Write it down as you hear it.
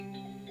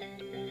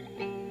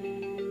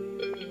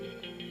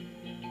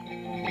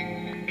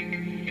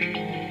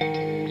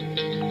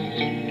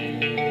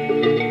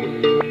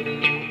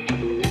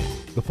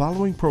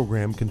following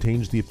program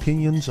contains the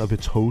opinions of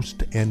its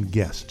host and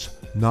guests,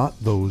 not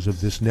those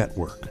of this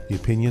network. The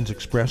opinions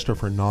expressed are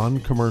for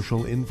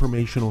non-commercial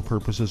informational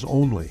purposes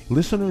only.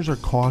 Listeners are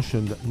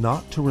cautioned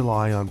not to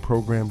rely on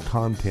program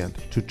content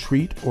to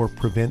treat or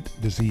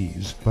prevent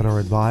disease, but are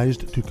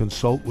advised to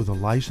consult with a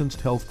licensed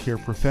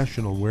healthcare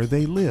professional where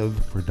they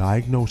live for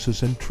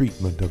diagnosis and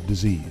treatment of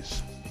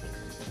disease.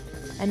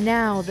 And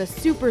now, the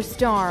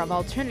superstar of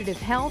alternative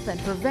health and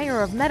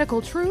purveyor of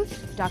medical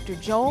truth, Dr.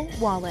 Joel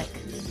Wallach.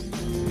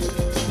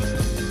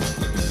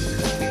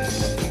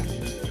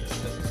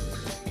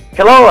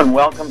 Hello and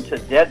welcome to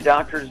Dead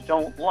Doctors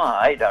Don't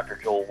Lie. Dr.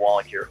 Joel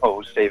Wallach, your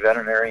host, a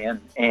veterinarian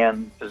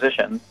and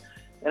physician.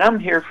 And I'm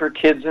here for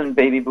kids and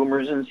baby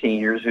boomers and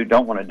seniors who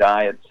don't want to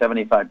die at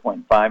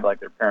 75.5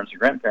 like their parents or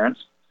grandparents.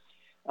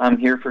 I'm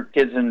here for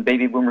kids and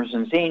baby boomers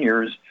and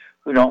seniors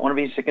who don't want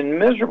to be sick and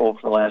miserable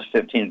for the last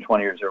 15 to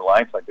 20 years of their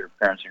life like their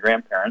parents and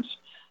grandparents.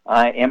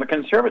 I am a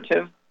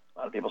conservative. A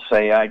lot of people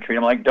say I treat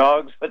them like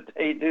dogs, but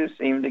they do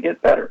seem to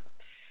get better.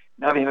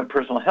 Now, if you have a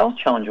personal health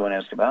challenge you want to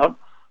ask about,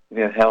 if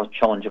you have a health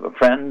challenge of a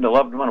friend, a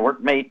loved one, a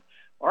workmate,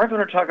 or if you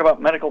want to talk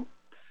about medical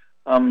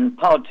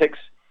politics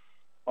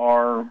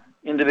or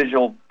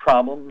individual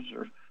problems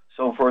or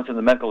so forth in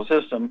the medical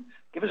system,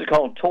 give us a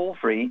call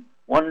toll-free,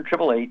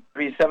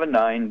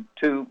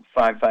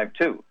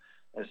 1-888-379-2552.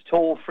 That's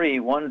toll-free,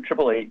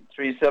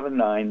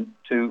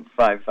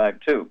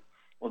 1-888-379-2552.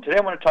 Well, today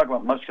I want to talk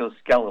about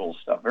musculoskeletal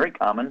stuff. Very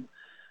common,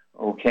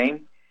 okay?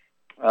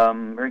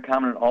 Very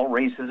common in all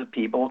races of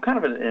people, kind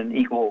of at an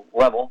equal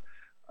level.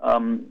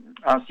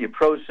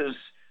 Osteoporosis,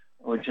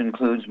 which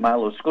includes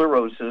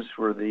myelosclerosis,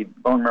 where the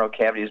bone marrow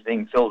cavity is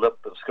being filled up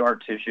with scar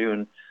tissue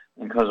and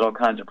cause all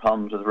kinds of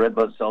problems with red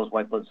blood cells,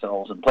 white blood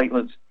cells, and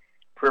platelets.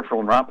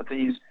 Peripheral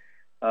neuropathies.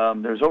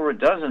 There's over a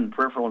dozen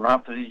peripheral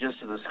neuropathies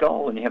just of the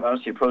skull, and you have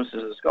osteoporosis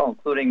of the skull,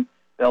 including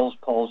Bell's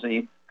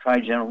palsy,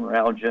 trigeminal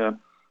neuralgia,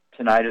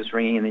 tinnitus,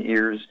 ringing in the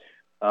ears,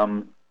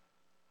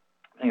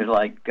 things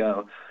like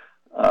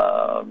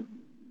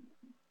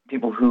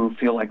people who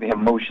feel like they have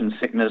motion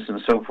sickness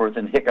and so forth,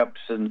 and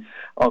hiccups and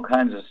all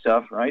kinds of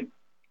stuff, right?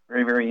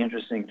 Very, very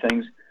interesting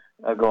things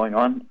going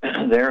on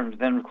there. And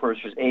then, of course,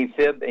 there's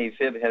AFib.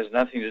 AFib has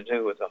nothing to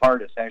do with the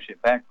heart. It's actually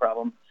a back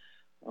problem.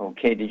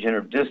 Okay,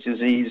 degenerative disc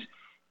disease.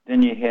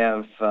 Then you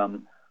have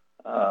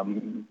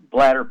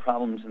bladder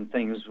problems and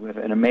things.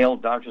 In a male,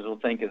 doctors will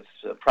think it's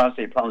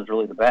prostate problems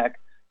really the back.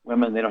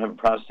 Women, they don't have a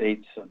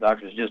prostate, so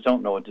doctors just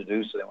don't know what to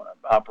do, so they want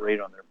to operate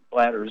on their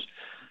bladders.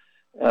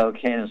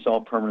 Okay, and install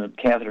permanent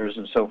catheters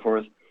and so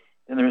forth.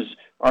 Then there's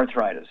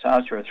arthritis,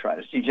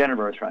 osteoarthritis, degenerative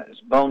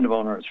arthritis,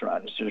 bone-to-bone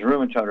arthritis. There's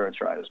rheumatoid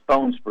arthritis,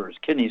 bone spurs,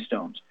 kidney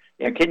stones.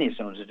 Yeah, kidney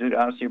stones are due to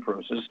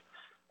osteoporosis,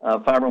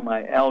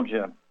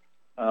 fibromyalgia,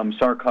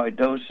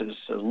 sarcoidosis,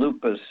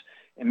 lupus,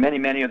 and many,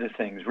 many other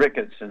things,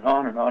 rickets, and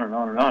on and on and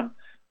on and on,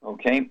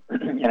 okay?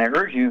 And I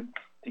urge you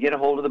to get a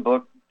hold of the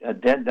book,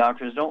 Dead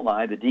Doctors Don't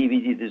Lie, the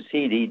DVD, the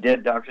CD,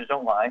 Dead Doctors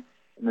Don't Lie.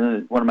 And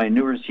then one of my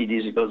newer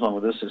CDs that goes along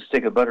with this is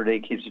Stick of Butter Day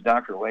Keeps the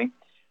Doctor Away.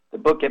 The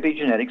book,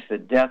 Epigenetics, The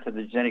Death of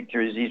the Genetic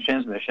Disease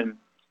Transmission.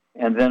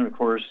 And then, of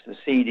course, the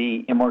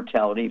CD,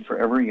 Immortality,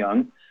 Forever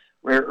Young,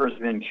 Rare Earths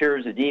and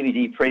Cures, the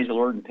DVD, Praise the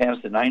Lord and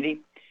Past the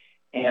 90.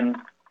 And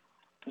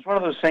it's one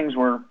of those things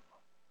where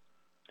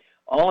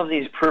all of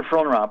these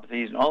peripheral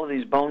neuropathies and all of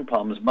these bone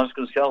problems,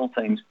 musculoskeletal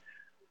things,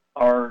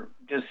 are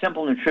just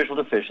simple nutritional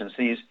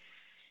deficiencies.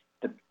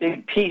 The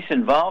big piece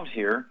involved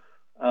here,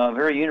 a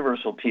very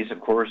universal piece, of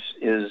course,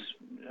 is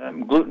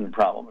gluten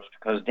problems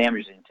because it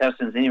damages the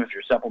intestines. And even if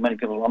you're supplementing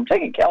people, well, I'm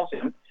taking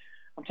calcium,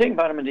 I'm taking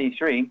vitamin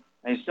D3,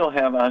 I still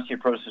have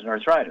osteoporosis and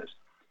arthritis.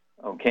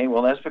 Okay,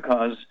 well, that's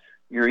because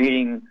you're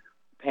eating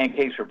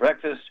pancakes for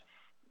breakfast,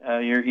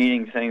 you're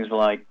eating things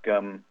like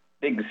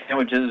big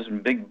sandwiches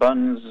and big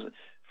buns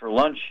for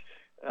lunch.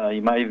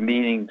 You might even be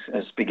eating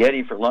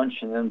spaghetti for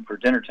lunch, and then for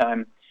dinner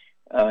time,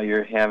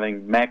 you're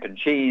having mac and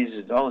cheese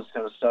and all this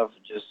kind of stuff.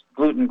 Just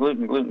gluten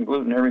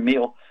every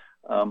meal.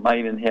 Might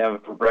even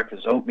have for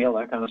breakfast oatmeal,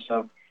 that kind of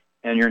stuff.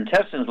 And your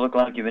intestines look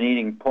like you've been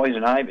eating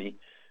poison ivy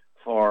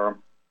for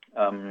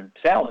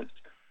salads.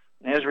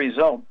 And as a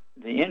result,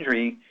 the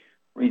injury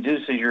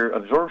reduces your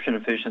absorption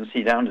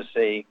efficiency down to,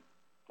 say,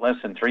 less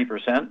than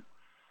 3%.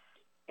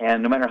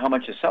 And no matter how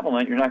much you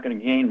supplement, you're not going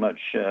to gain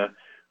much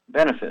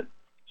benefit.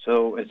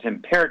 So it's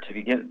imperative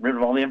you get rid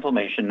of all the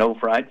inflammation. No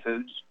fried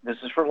foods.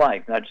 This is for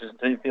life, not just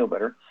until you feel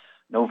better.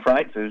 No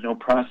fried foods, no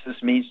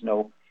processed meats,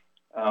 no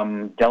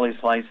deli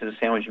slices,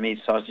 sandwich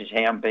meats, sausage,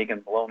 ham, bacon,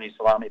 bologna,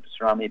 salami,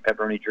 pastrami,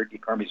 pepperoni, jerky,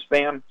 carne,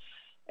 spam.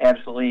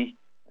 Absolutely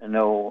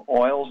no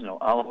oils, no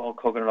olive oil,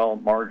 coconut oil,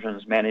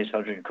 margarines, mayonnaise,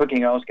 hydrogen,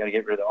 cooking oils. Got to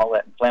get rid of all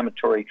that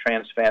inflammatory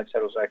trans fats,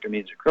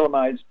 heterosaccharides,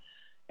 acrylamides.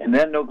 And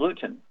then no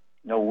gluten,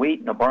 no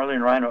wheat, no barley,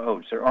 and rye, no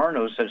oats. There are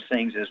no such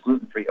things as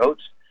gluten-free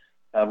oats.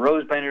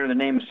 Rose by any other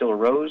name is still a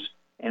rose,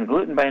 and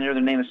gluten by any other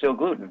name is still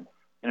gluten.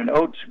 And in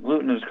oats,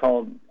 gluten is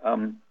called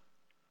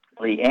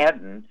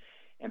gliadin,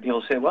 and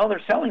people say, well, they're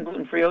selling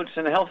gluten-free oats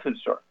in the health food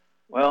store.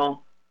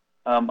 Well,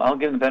 I'll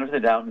give them the benefit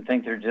of the doubt and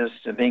think they're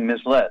just being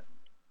misled,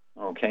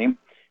 okay?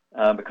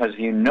 Because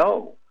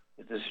if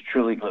that this is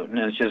truly gluten,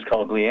 and it's just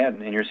called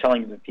gliadin, and you're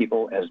selling it to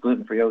people as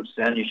gluten-free oats,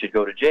 then you should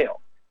go to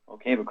jail,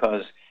 okay,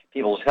 because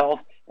people's health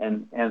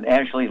and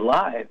actually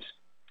lives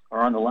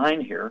are on the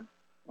line here,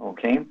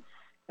 okay?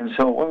 And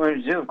so what we're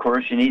going to do, of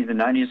course, you need the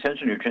 90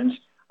 essential nutrients.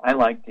 I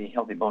like the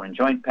Healthy Bone and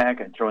Joint Pack.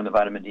 I'd throw in the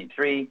vitamin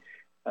D3,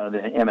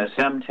 the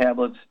MSM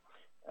tablets.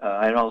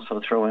 I'd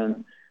also throw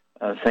in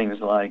things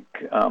like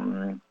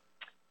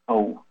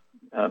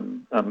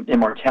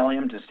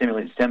immortalium to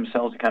stimulate stem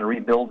cells to kind of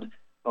rebuild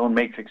bone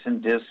matrix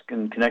and disc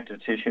and connective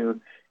tissue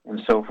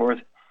and so forth.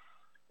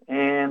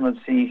 And let's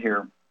see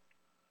here.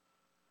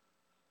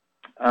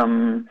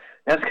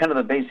 That's kind of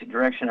the basic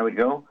direction I would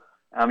go.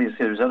 Obviously,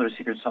 there's other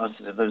secret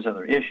sauces if there's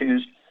other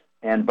issues,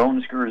 and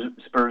bone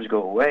spurs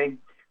go away.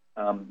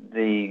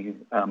 The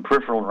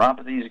peripheral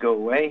neuropathies go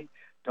away.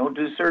 Don't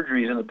do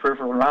surgeries in the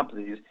peripheral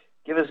neuropathies.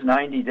 Give us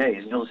 90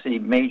 days. You'll see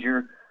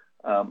major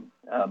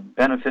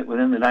benefit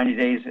within the 90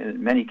 days, and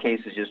in many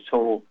cases, just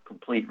total,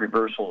 complete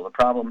reversal of the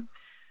problem.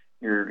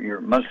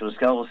 Your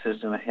musculoskeletal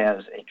system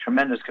has a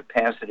tremendous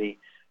capacity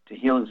to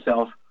heal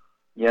itself.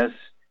 Yes,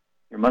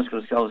 your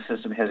musculoskeletal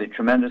system has a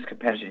tremendous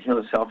capacity to heal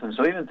itself, and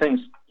so even things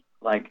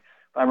like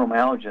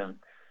fibromyalgia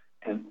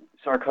and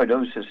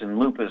sarcoidosis and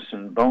lupus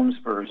and bone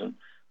spurs and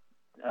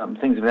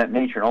things of that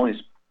nature, and all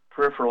these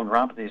peripheral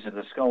neuropathies of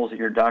the skulls that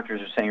your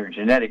doctors are saying are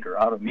genetic or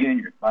autoimmune,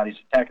 your body's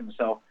attacking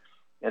itself,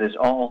 that is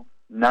all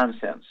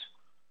nonsense.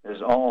 That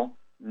is all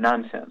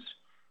nonsense.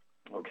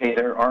 Okay,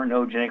 there are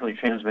no genetically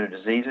transmitted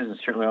diseases, and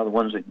certainly all the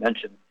ones we've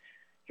mentioned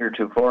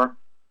heretofore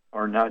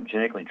are not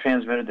genetically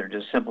transmitted. They're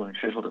just simple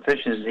nutritional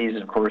deficiency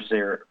diseases. Of course,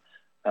 they're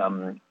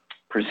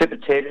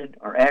precipitated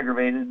or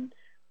aggravated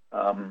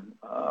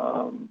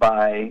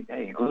by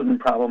a gluten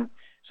problem.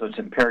 So it's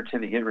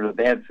imperative to get rid of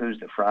the bad foods,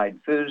 the fried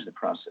foods, the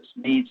processed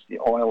meats, the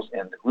oils,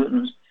 and the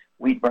glutens,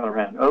 wheat, brown,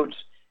 round oats,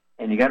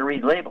 and you got to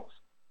read labels.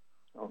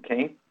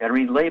 Okay, got to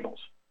read labels.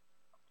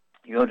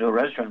 You go to a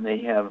restaurant and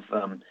they have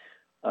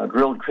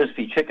grilled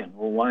crispy chicken.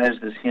 Well, why is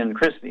the skin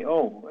crispy?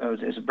 Oh,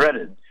 it's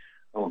breaded.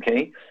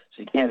 Okay,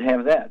 so you can't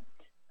have that.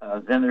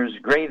 Then there's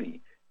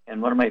gravy,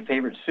 and one of my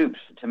favorite soups,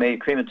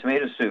 cream and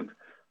tomato soup.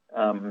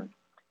 You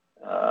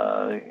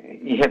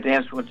have to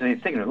ask what they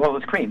think of it. Well,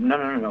 it's cream.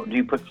 No. Do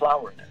you put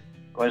flour in it?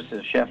 Go ask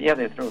the chef. Yeah,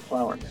 they throw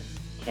flour in there.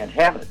 Can't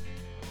have it.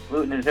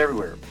 Gluten is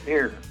everywhere.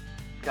 Beer,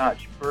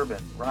 scotch,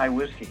 bourbon, rye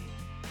whiskey.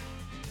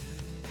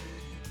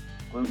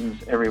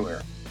 Gluten's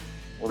everywhere.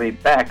 We'll be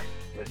back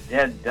with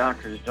Dead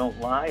Doctors Don't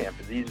Lie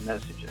after these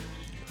messages.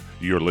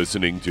 You're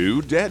listening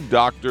to Dead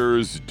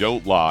Doctors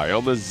Don't Lie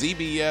on the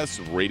ZBS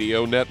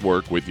Radio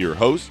Network with your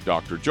host,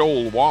 Dr.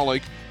 Joel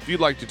Wallach. If you'd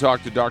like to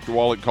talk to Dr.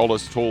 Wallach, call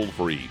us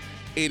toll-free,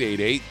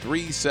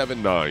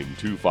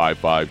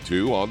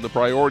 888-379-2552 on the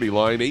priority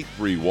line,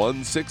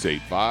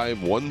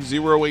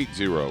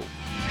 831-685-1080.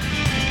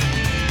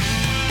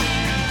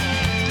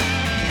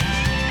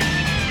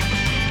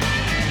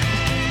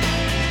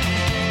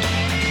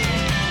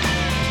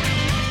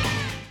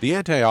 The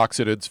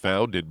antioxidants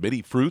found in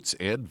many fruits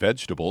and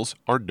vegetables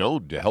are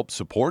known to help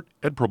support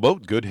and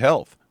promote good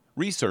health.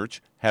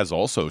 Research has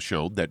also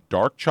shown that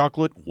dark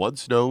chocolate,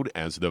 once known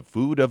as the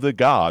food of the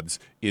gods,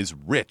 is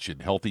rich in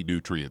healthy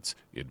nutrients.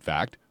 In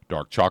fact,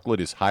 dark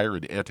chocolate is higher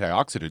in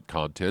antioxidant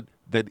content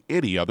than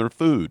any other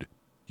food.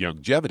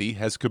 Youngevity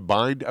has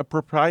combined a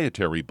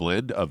proprietary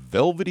blend of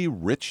velvety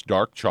rich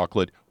dark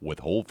chocolate with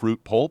whole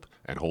fruit pulp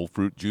and whole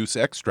fruit juice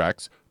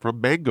extracts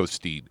from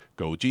mangosteen,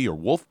 goji or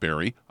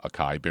wolfberry,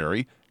 acai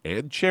berry,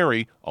 and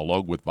cherry,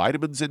 along with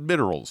vitamins and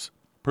minerals,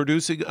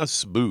 producing a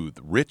smooth,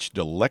 rich,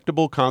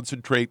 delectable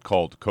concentrate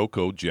called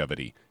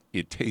Cocogevity.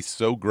 It tastes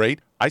so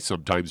great, I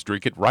sometimes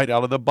drink it right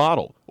out of the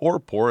bottle or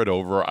pour it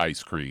over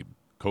ice cream.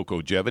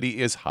 Cocogevity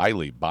is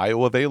highly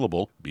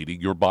bioavailable, meaning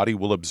your body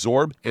will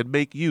absorb and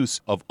make use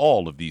of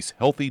all of these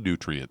healthy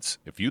nutrients.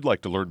 If you'd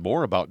like to learn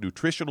more about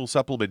nutritional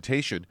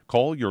supplementation,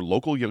 call your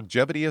local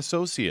Youngevity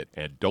associate,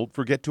 and don't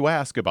forget to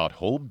ask about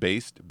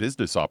home-based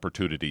business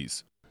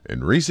opportunities.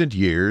 In recent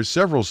years,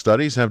 several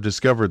studies have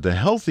discovered the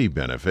healthy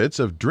benefits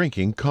of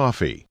drinking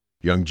coffee.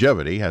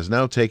 Youngevity has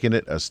now taken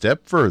it a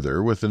step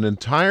further with an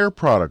entire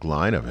product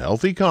line of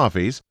healthy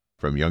coffees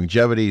from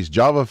Youngevity's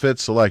JavaFit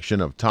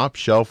selection of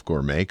top-shelf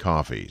gourmet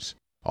coffees.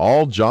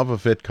 All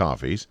JavaFit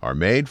coffees are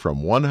made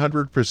from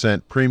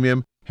 100%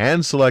 premium,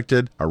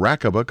 hand-selected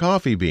Arabica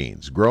coffee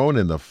beans grown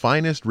in the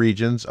finest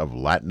regions of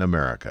Latin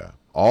America.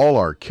 All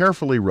are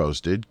carefully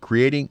roasted,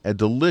 creating a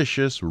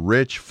delicious,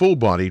 rich,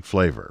 full-bodied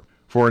flavor.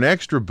 For an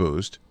extra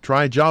boost,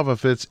 try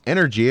JavaFit's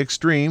Energy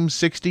Extreme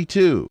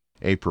 62,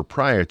 a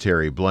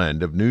proprietary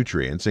blend of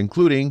nutrients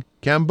including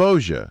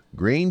Cambogia,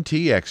 green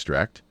tea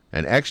extract,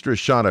 an extra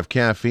shot of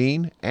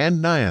caffeine,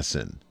 and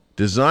niacin,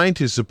 designed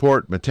to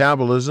support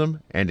metabolism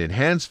and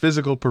enhance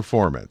physical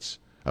performance.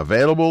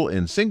 Available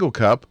in single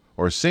cup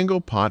or single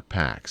pot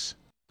packs.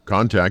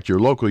 Contact your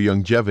local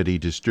Youngevity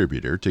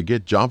distributor to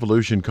get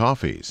Jovolution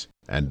coffees.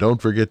 And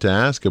don't forget to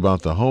ask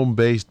about the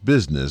home-based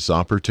business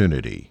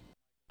opportunity.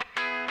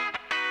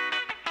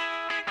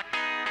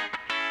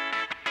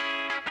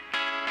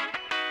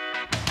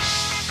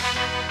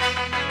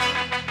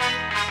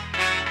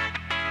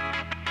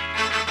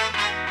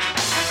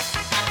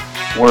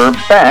 We're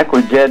back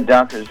with Dead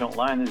Doctors Don't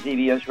Lie on the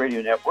ZBS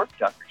Radio Network.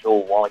 Dr.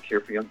 Joel Wallach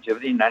here for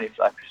Youngevity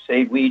 95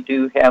 Crusade. We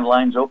do have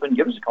lines open.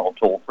 Give us a call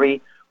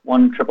toll-free,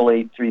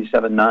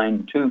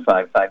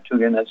 1-888-379-2552.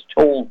 Again, that's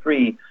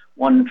toll-free,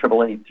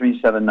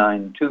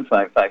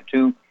 1-888-379-2552.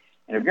 And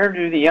if you're going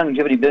to do the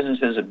Youngevity business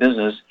as a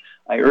business,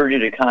 I urge you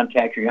to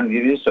contact your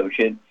Youngevity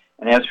associate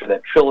and ask for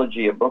that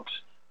trilogy of books,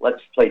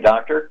 Let's Play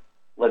Doctor,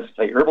 Let's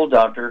Play Herbal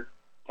Doctor,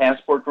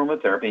 Passport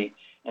Aromatherapy,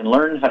 and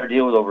learn how to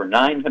deal with over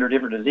 900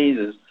 different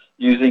diseases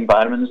using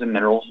vitamins and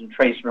minerals and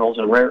trace minerals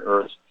and rare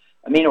earths,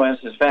 amino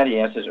acids, fatty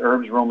acids,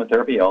 herbs,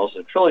 aromatherapy, also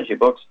a trilogy of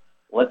books,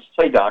 Let's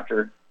Play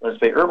Doctor, Let's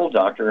Play Herbal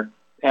Doctor,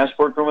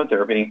 Passport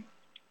Aromatherapy,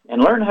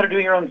 and learn how to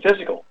do your own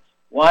physical.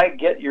 Why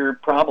get your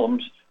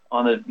problems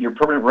on your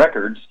permanent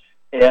records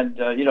and,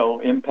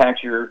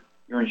 impact your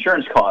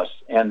insurance costs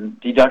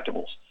and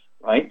deductibles,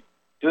 right?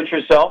 Do it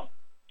yourself.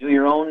 Do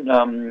your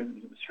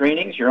own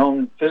screenings, your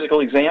own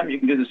physical exam. You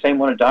can do the same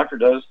one a doctor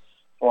does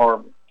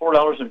for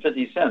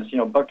 $4.50,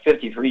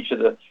 $1.50 for each of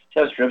the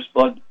test strips,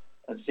 blood,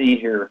 let's see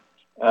here,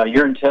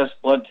 urine test,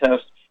 blood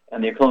test,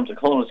 and the equivalent to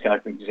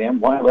colonoscopic exam.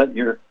 Why let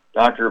your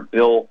doctor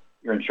bill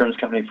your insurance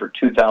company for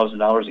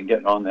 $2,000 and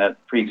get on that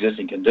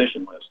pre-existing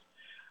condition list?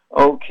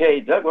 Okay,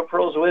 Doug, what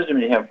pearls of wisdom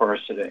do you have for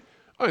us today?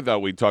 I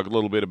thought we'd talk a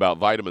little bit about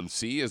vitamin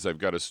C, as I've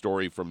got a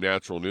story from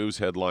Natural News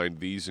headlined,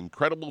 "These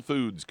incredible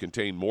foods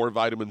contain more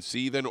vitamin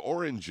C than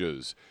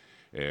oranges."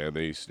 And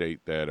they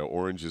state that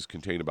oranges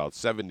contain about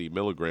 70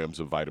 milligrams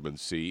of vitamin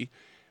C,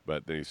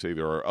 but they say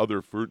there are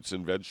other fruits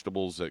and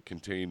vegetables that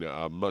contain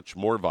much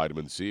more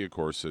vitamin C. Of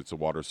course, it's a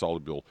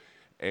water-soluble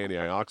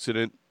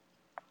antioxidant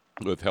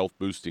with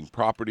health-boosting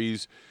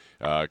properties,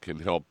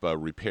 can help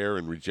repair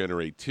and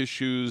regenerate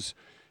tissues,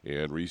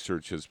 and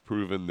research has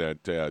proven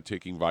that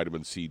taking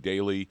vitamin C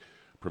daily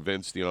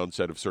prevents the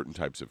onset of certain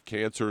types of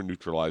cancer,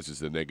 neutralizes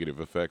the negative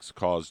effects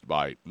caused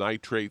by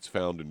nitrates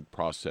found in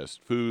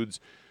processed foods.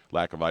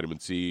 Lack of vitamin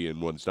C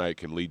in one's diet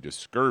can lead to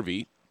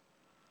scurvy.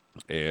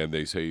 And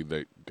they say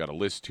they got a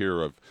list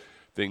here of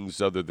things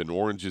other than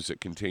oranges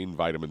that contain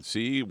vitamin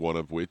C, one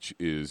of which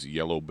is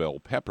yellow bell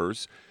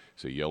peppers.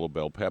 So yellow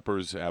bell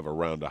peppers have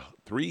around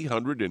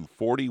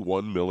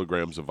 341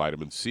 milligrams of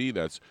vitamin C.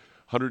 That's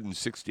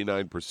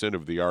 169%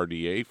 of the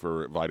RDA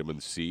for vitamin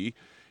C.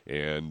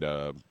 And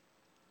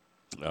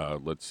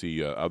let's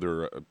see,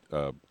 other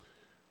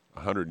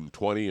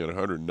 120 and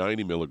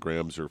 190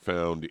 milligrams are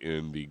found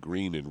in the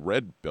green and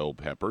red bell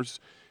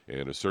peppers,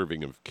 and a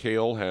serving of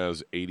kale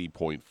has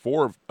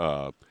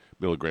 80.4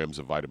 milligrams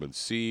of vitamin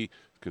C,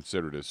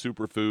 considered a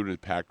superfood and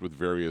packed with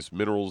various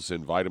minerals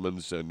and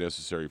vitamins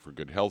necessary for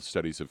good health.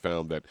 Studies have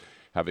found that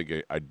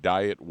having a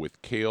diet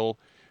with kale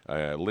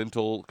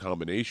lentil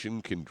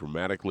combination can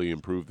dramatically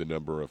improve the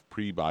number of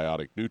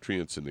prebiotic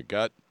nutrients in the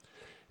gut.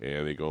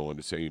 And they go on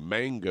to say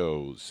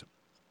mangoes.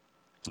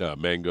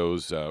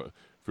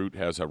 Fruit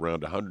has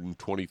around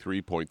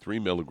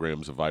 123.3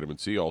 milligrams of vitamin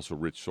C, also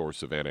rich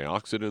source of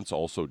antioxidants.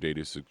 Also,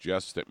 data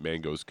suggests that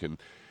mangoes can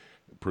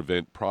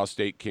prevent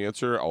prostate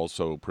cancer,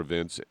 also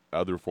prevents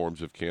other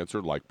forms of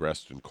cancer like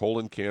breast and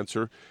colon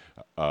cancer.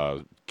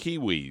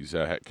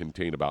 Kiwis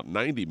contain about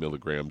 90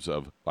 milligrams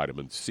of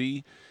vitamin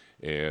C,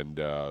 and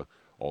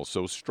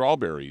also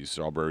strawberries.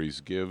 Strawberries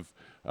give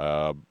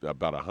about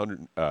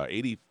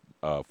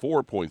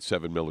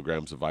 184.7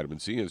 milligrams of vitamin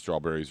C, and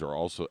strawberries are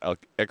also an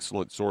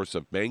excellent source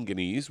of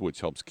manganese,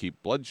 which helps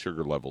keep blood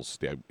sugar levels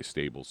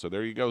stable. So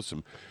there you go,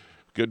 some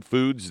good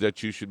foods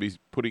that you should be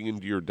putting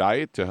into your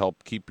diet to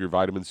help keep your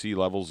vitamin C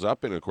levels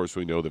up. And, of course,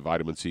 we know that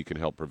vitamin C can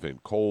help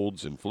prevent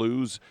colds and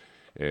flus.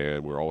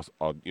 And we're also,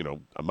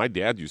 my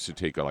dad used to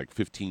take like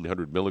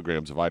 1,500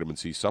 milligrams of vitamin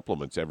C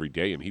supplements every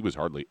day, and he was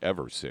hardly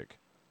ever sick.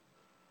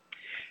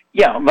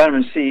 Yeah,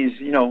 vitamin C is,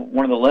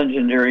 one of the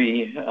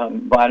legendary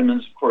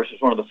vitamins. Of course,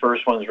 it's one of the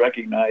first ones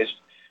recognized.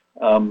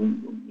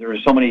 There were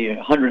so many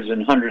hundreds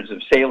and hundreds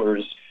of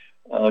sailors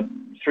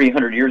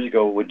 300 years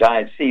ago would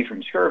die at sea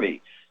from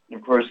scurvy.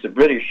 And, of course, the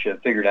British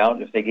figured out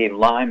if they gave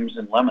limes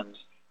and lemons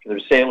to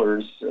their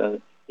sailors,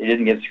 they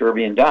didn't get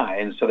scurvy and die.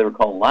 And so they were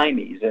called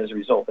limeys as a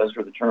result. That's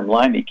where the term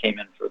limey came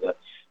in for the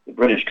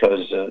British,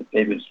 because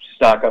they would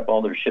stock up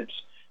all their ships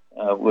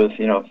with,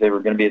 if they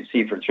were going to be at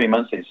sea for 3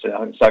 months, they'd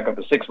stock up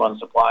a 6-month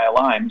supply of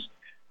limes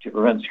to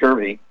prevent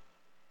scurvy.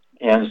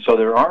 And so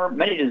there are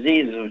many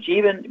diseases which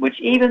even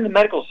the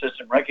medical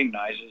system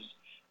recognizes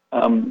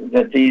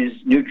that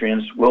these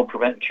nutrients will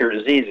prevent and cure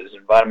diseases.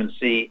 And vitamin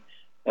C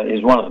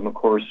is one of them. Of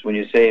course, when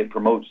you say it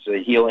promotes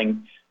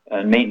healing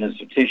and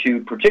maintenance of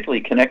tissue,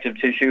 particularly connective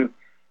tissue,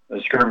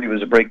 scurvy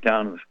was a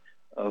breakdown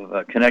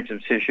of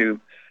connective tissue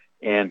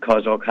and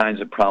caused all kinds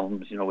of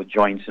problems, with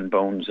joints and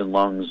bones and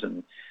lungs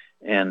and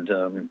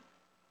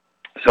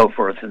so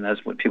forth. And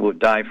that's what people would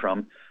die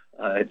from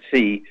at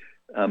sea.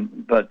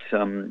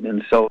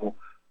 Vitamin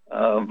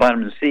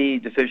C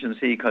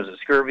deficiency causes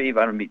scurvy.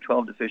 Vitamin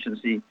B12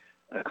 deficiency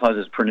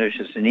causes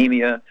pernicious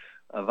anemia.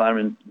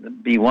 Vitamin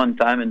B1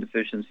 thiamine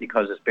deficiency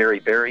causes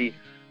beriberi.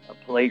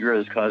 Pellagra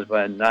is caused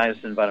by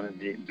niacin. Vitamin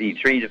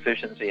B3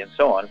 deficiency, and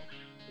so on.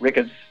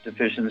 Rickets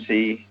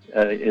deficiency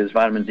is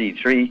vitamin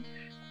D3.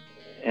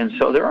 And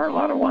so there are a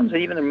lot of ones that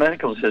even the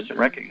medical system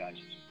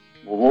recognizes.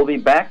 Well, we'll be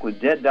back with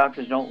Dead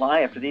Doctors Don't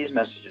Lie after these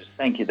messages.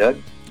 Thank you, Doug.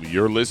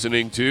 You're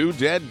listening to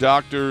Dead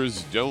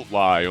Doctors Don't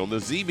Lie on the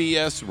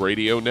ZBS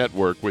Radio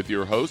Network with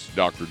your host,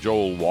 Dr.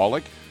 Joel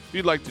Wallach. If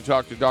you'd like to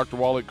talk to Dr.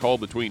 Wallach, call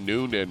between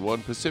noon and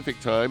 1 Pacific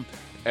time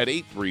at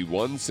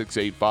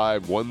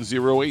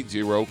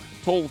 831-685-1080,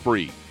 toll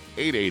free,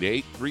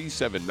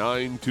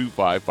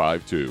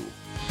 888-379-2552.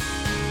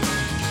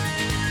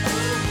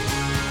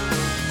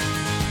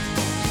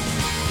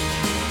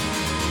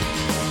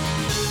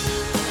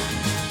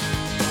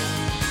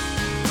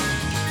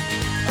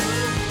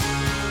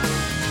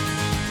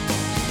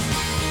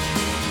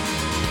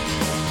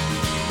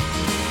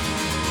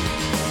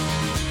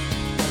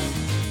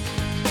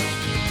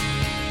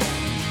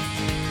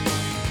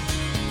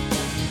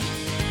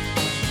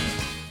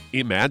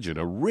 Imagine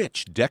a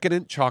rich,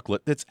 decadent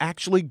chocolate that's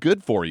actually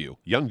good for you.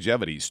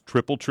 Youngevity's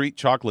Triple Treat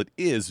chocolate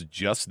is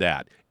just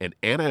that, an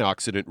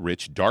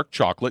antioxidant-rich dark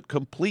chocolate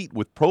complete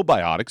with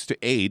probiotics to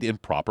aid in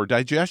proper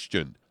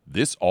digestion.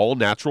 This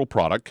all-natural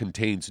product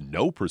contains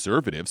no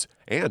preservatives,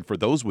 and for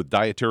those with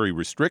dietary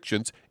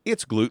restrictions,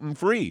 it's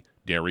gluten-free,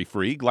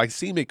 dairy-free,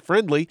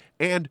 glycemic-friendly,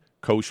 and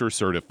kosher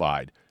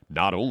certified.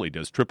 Not only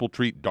does Triple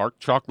Treat dark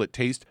chocolate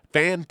taste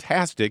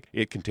fantastic,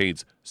 it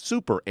contains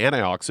super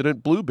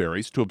antioxidant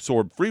blueberries to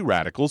absorb free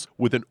radicals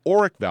with an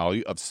ORAC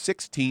value of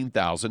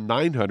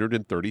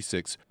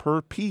 16,936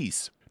 per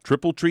piece.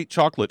 Triple Treat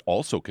chocolate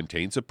also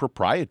contains a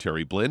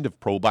proprietary blend of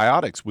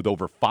probiotics with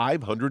over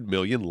 500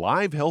 million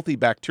live healthy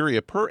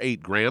bacteria per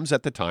 8 grams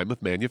at the time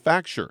of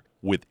manufacture,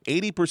 with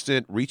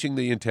 80% reaching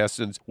the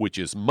intestines, which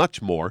is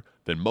much more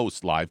than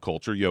most live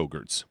culture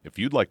yogurts. If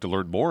you'd like to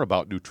learn more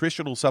about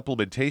nutritional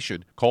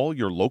supplementation, call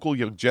your local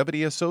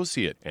Youngevity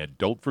associate, and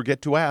don't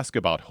forget to ask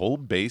about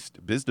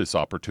home-based business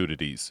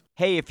opportunities.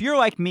 Hey, if you're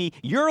like me,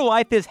 your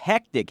life is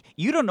hectic.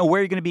 You don't know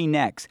where you're going to be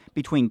next.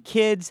 Between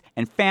kids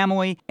and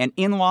family and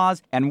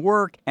in-laws and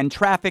work and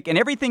traffic and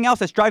everything else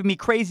that's driving me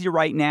crazy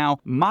right now,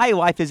 my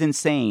life is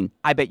insane.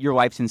 I bet your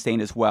life's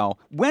insane as well.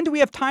 When do we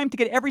have time to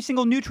get every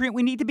single nutrient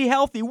we need to be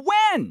healthy?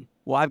 When?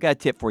 Well, I've got a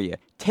tip for you.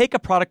 Take a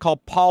product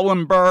called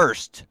Pollen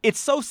Burst. It's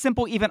so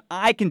simple, even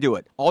I can do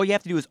it. All you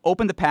have to do is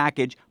open the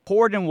package,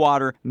 pour it in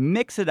water,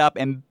 mix it up,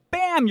 and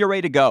bam, you're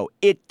ready to go.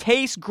 It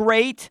tastes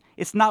great.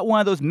 It's not one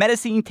of those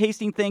medicine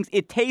tasting things.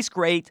 It tastes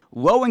great,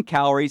 low in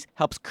calories,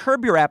 helps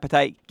curb your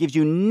appetite, gives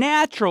you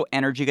natural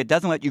energy that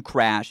doesn't let you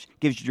crash,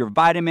 gives you your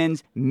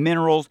vitamins,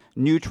 minerals,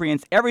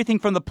 nutrients, everything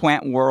from the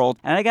plant world.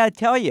 And I gotta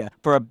tell you,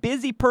 for a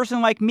busy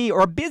person like me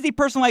or a busy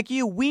person like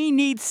you, we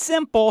need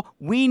simple,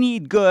 we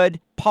need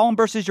good. Pollen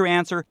Burst is your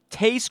answer.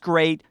 Tastes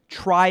great.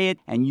 Try it,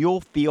 and you'll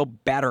feel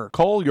better.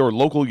 Call your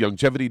local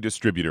Youngevity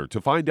distributor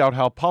to find out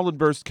how Pollen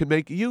Burst can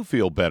make you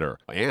feel better.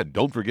 And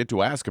don't forget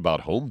to ask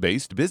about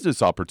home-based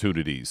business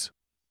opportunities.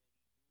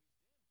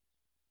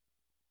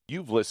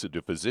 You've listened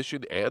to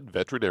physician and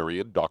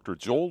veterinarian Dr.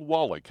 Joel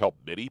Wallach help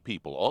many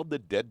people on the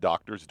Dead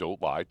Doctors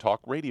Don't Lie talk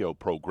radio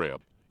program.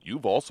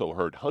 You've also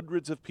heard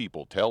hundreds of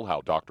people tell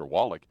how Dr.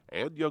 Wallach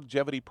and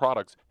Youngevity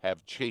products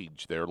have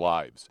changed their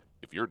lives.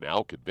 If you're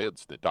now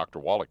convinced that Dr.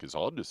 Wallach is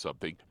onto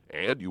something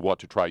and you want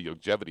to try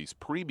Youngevity's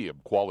premium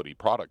quality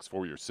products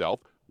for yourself,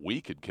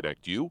 we can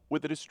connect you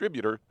with a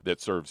distributor that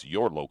serves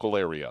your local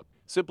area.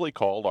 Simply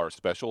call our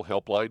special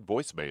helpline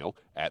voicemail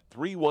at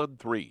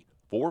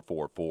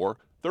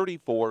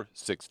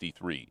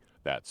 313-444-3463.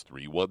 That's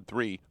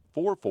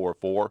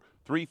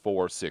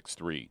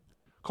 313-444-3463.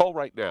 Call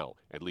right now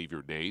and leave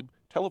your name,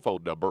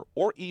 telephone number,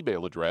 or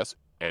email address,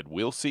 and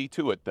we'll see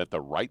to it that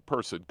the right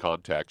person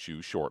contacts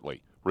you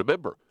shortly.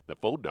 Remember, the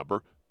phone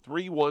number,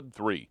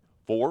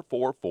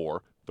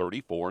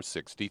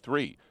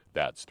 313-444-3463.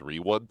 That's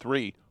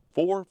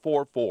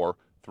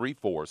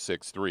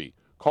 313-444-3463.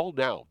 Call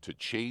now to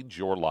change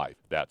your life.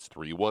 That's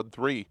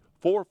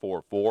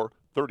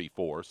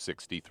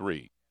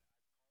 313-444-3463.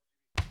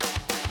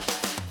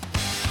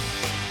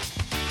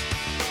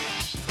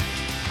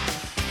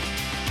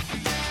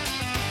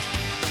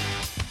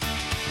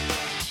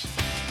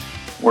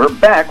 We're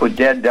back with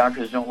Dead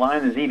Doctors Don't Lie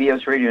on the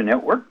ZBS Radio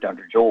Network.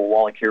 Dr. Joel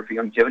Wallach here for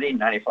Youngevity,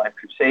 95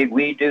 Crusade.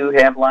 We do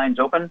have lines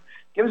open.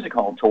 Give us a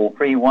call,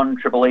 toll-free,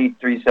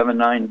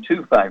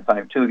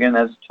 1-888-379-2552. Again,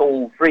 that's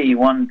toll-free,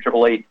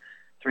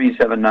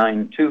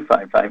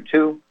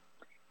 1-888-379-2552.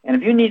 And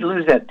if you need to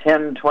lose that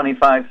 10,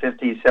 25,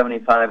 50,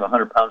 75,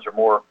 100 pounds or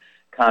more,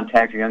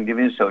 contact your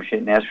Youngevity associate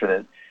and ask for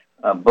that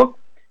book.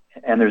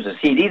 And there's a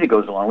CD that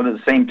goes along with it,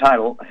 the same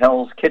title,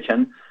 Hell's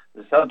Kitchen.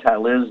 The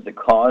subtitle is The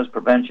Cause,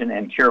 Prevention,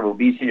 and Cure of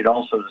Obesity. It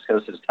also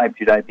discusses type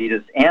 2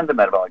 diabetes and the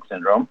metabolic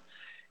syndrome.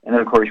 And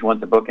then, of course, you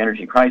want the book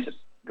Energy Crisis.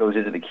 It goes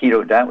into the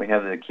keto diet. We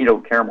have the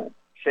keto caramel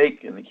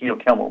shake and the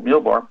keto caramel meal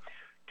bar.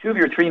 2 of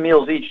your 3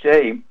 meals each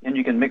day, and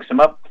you can mix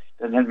them up.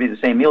 Doesn't have to be the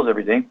same meals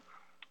every day.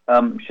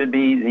 Should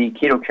be the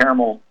keto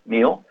caramel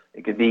meal.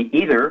 It could be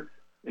either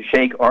the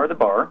shake or the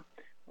bar,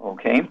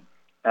 okay?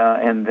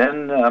 And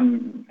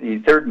then the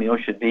third meal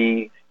should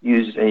be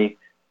use a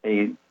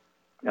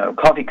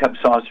coffee cup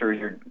saucer as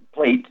your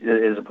plate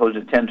as opposed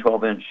to a 10,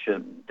 12-inch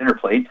dinner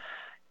plate.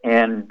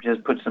 and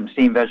just put some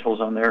steamed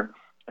vegetables on there,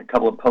 a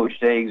couple of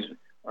poached eggs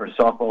or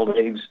soft-boiled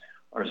eggs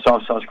or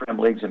soft sauce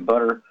scrambled eggs and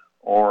butter,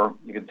 or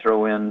you could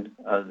throw in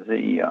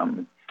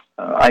the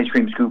ice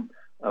cream scoop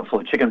full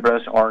of chicken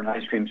breast, or an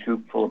ice cream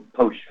scoop full of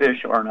poached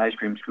fish, or an ice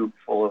cream scoop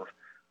full of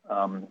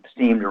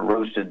steamed or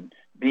roasted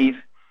beef,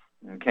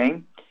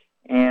 okay?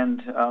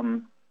 And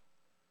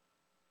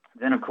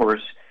then, of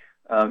course,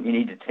 you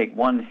need to take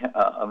one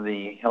of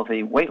the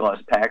healthy weight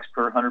loss packs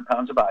per 100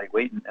 pounds of body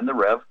weight and the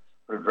Rev.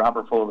 Put a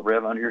dropper full of the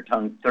Rev under your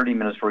tongue 30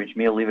 minutes for each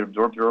meal. Leave it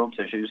absorb through oral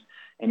tissues,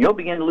 and you'll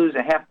begin to lose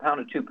a half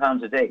pound to 2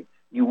 pounds a day.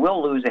 You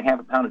will lose a half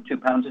a pound to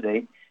 2 pounds a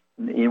day.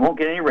 You won't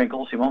get any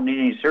wrinkles. You won't need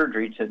any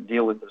surgery to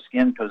deal with the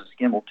skin, because the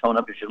skin will tone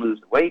up as you lose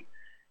the weight.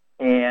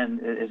 And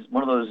it's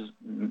one of those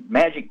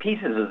magic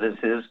pieces of this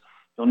is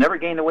you'll never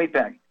gain the weight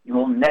back. You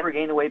will never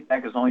gain the weight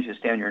back as long as you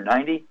stay on your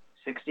 90,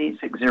 60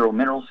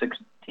 minerals,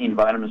 16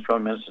 vitamins,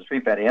 12 minerals, 3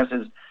 fatty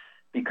acids,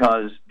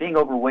 because being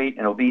overweight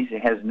and obese,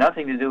 it has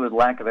nothing to do with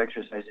lack of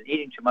exercise and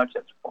eating too much.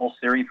 That's a false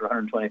theory for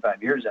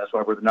 125 years. That's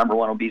why we're the number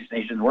one obese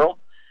nation in the world.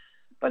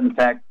 But in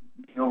fact,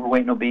 being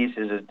overweight and obese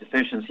is a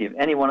deficiency of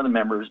any one of the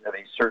members of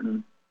a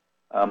certain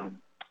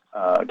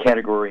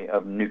category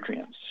of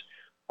nutrients.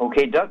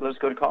 Okay, Doug, let's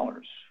go to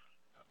callers.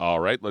 All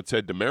right, let's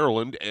head to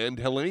Maryland. And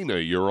Helena,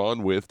 you're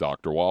on with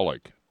Dr.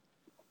 Wallach.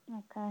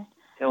 Okay.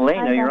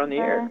 Helena, Hi, you're on the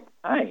air.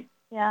 Hi.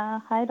 Yeah,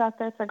 hi,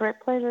 Doctor. It's a great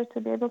pleasure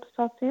to be able to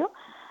talk to you.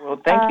 Well,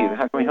 thank you.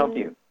 How can we help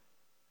you?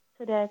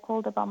 Today I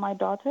called about my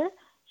daughter.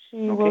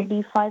 She will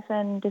be 5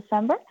 in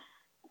December.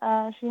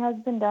 She has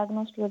been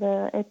diagnosed with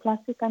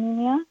aplastic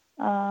anemia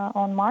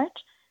on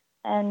March,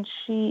 and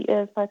she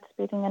is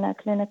participating in a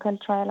clinical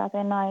trial at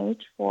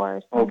NIH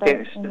for stop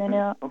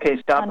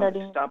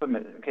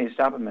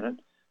a minute.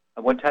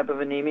 What type of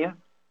anemia?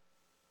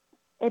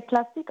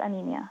 Aplastic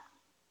anemia.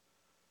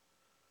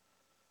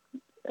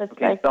 It's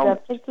like the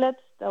platelets,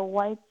 the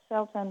white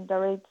cells, and the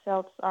red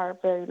cells are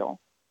very low.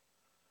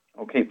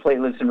 Okay,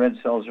 platelets and red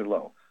cells are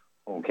low.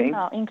 Okay.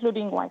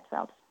 Including white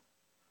cells.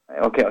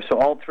 Okay, so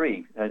all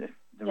three, red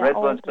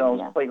blood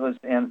cells, platelets,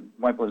 and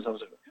white blood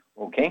cells.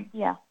 Okay.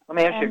 Yeah. Let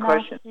me ask you a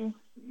question.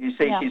 You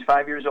say she's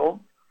 5 years old?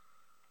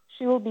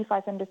 She will be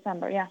 5 in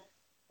December, yeah.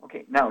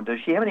 Okay. Now, does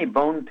she have any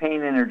bone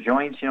pain in her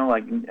joints,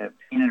 like pain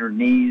in her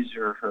knees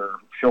or her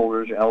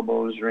shoulders or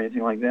elbows or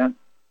anything like that?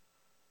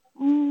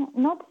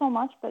 Not so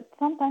much, but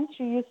sometimes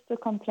she used to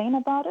complain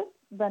about it,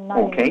 but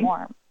not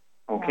anymore.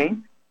 Okay. Yeah.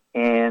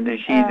 And is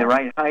she the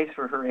right height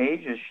for her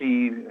age? Is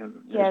she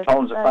as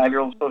tall as a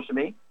 5-year-old supposed to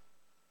be?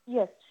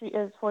 Yes, she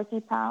is 40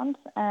 pounds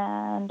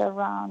and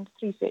around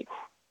 3 feet.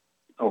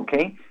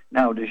 Okay.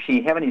 Now, does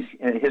she have any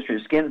history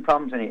of skin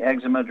problems, any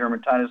eczema,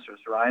 dermatitis, or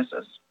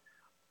psoriasis?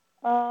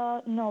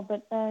 No,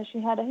 but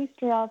she had a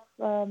history of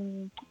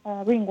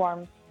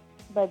ringworms,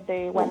 but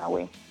they went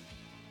away.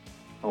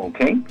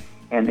 Okay.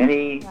 And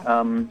any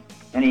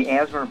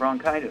asthma or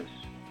bronchitis?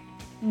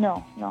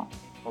 No.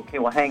 Okay,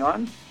 well, hang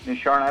on. Ms.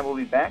 Shar and I will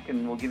be back,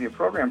 and we'll give you a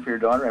program for your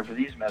daughter after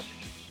these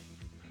messages.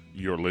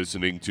 You're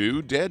listening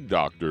to Dead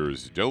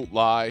Doctors Don't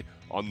Lie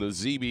on the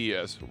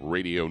ZBS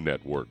Radio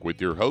Network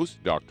with your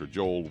host, Dr.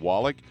 Joel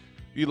Wallach.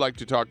 If you'd like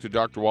to talk to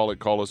Dr. Wallach,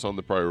 call us on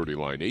the priority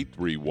line,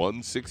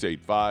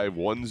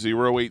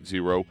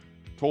 831-685-1080,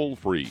 toll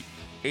free,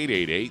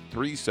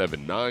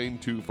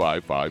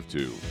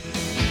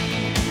 888-379-2552.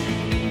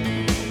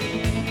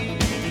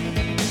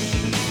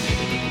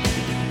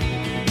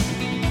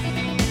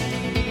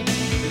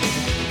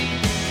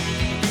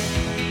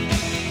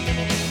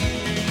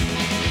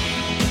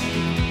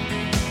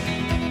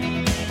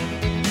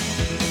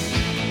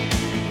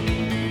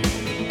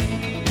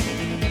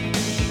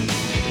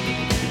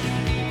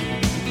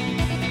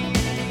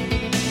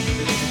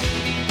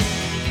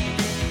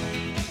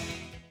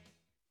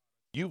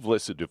 You've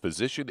listened to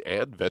physician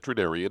and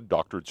veterinarian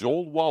Dr.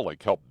 Joel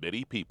Wallach help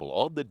many people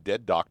on the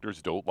Dead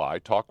Doctors Don't Lie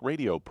talk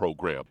radio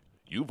program.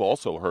 You've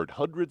also heard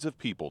hundreds of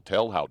people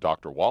tell how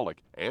Dr.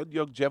 Wallach and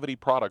Youngevity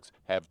products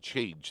have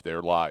changed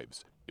their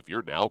lives. If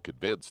you're now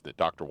convinced that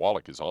Dr.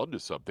 Wallach is onto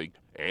something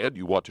and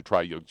you want to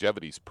try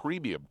Youngevity's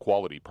premium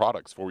quality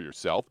products for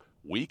yourself,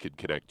 we can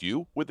connect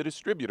you with a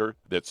distributor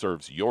that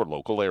serves your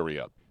local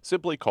area.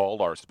 Simply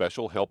call our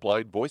special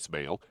helpline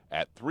voicemail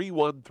at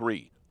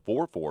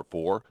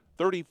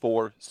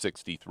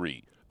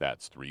 313-444-3463.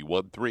 That's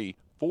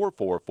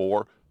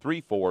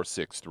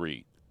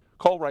 313-444-3463.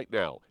 Call right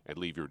now and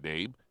leave your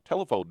name,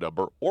 telephone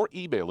number, or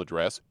email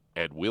address,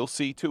 and we'll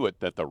see to it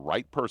that the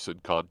right person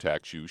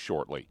contacts you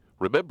shortly.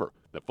 Remember,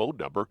 the phone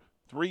number,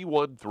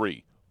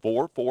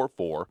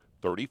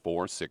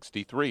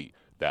 313-444-3463.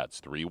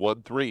 That's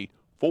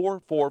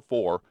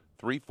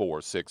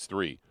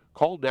 313-444-3463.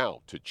 Call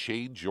now to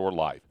change your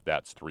life.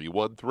 That's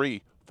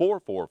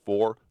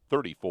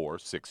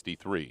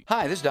 313-444-3463.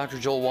 Hi, this is Dr.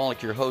 Joel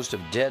Wallach, your host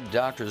of Dead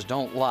Doctors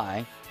Don't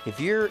Lie.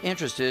 If you're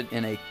interested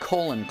in a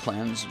colon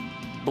cleanse,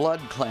 blood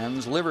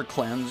cleanse, liver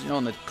cleanse,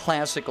 in the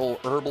classical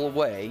herbal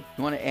way,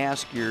 you want to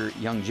ask your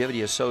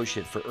Youngevity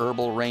associate for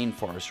Herbal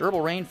Rainforest.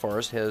 Herbal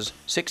Rainforest has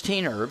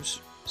 16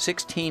 herbs,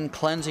 16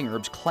 cleansing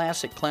herbs,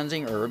 classic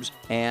cleansing herbs,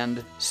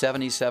 and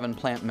 77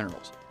 plant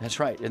minerals. That's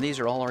right, and these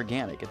are all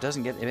organic. It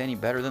doesn't get any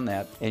better than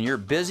that. In your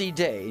busy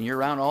day, and you're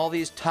around all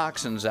these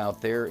toxins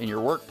out there in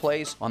your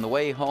workplace, on the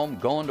way home,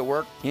 going to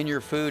work, in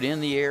your food,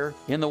 in the air,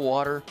 in the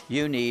water,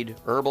 you need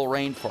Herbal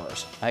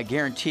Rainforest. I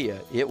guarantee you,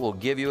 it will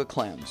give you a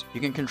cleanse.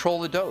 You can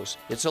control the dose.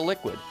 It's a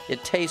liquid.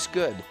 It tastes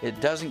good. It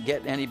doesn't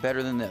get any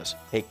better than this.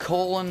 A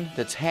colon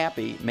that's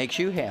happy makes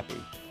you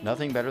happy.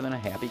 Nothing better than a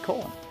happy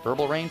colon.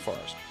 Herbal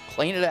Rainforest.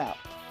 Clean it out.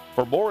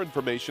 For more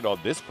information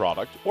on this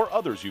product or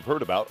others you've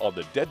heard about on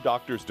the Dead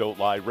Doctors Don't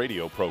Lie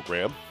radio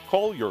program,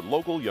 call your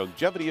local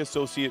Youngevity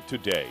associate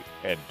today.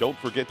 And don't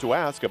forget to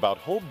ask about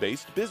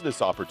home-based business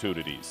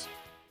opportunities.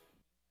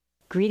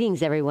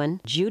 Greetings, everyone.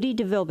 Judy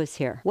DeVilbus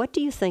here. What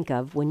do you think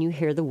of when you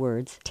hear the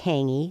words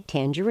tangy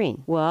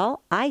tangerine?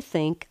 Well, I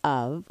think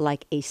of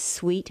like a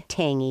sweet,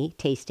 tangy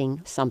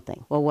tasting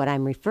something. Well, what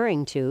I'm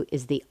referring to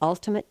is the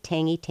Ultimate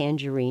Tangy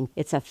Tangerine.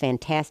 It's a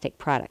fantastic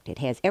product. It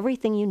has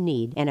everything you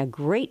need, and a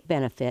great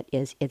benefit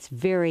is it's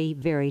very,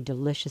 very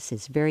delicious.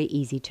 It's very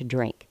easy to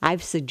drink.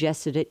 I've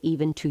suggested it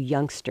even to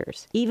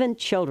youngsters. Even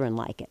children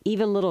like it.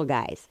 Even little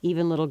guys.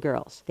 Even little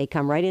girls. They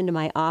come right into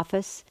my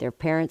office. Their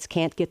parents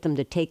can't get them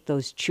to take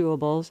those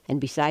chewables. And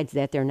besides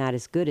that, they're not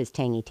as good as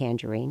Tangy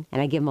Tangerine.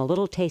 And I give them a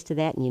little taste of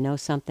that, and you know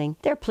something?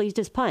 They're pleased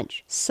as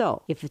punch.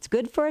 So, if it's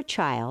good for a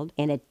child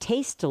and it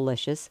tastes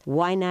delicious,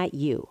 why not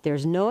you?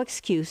 There's no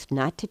excuse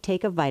not to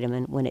take a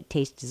vitamin when it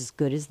tastes as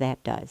good as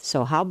that does.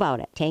 So how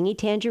about it? Tangy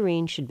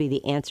Tangerine should be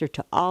the answer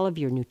to all of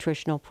your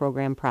nutritional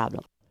program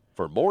problems.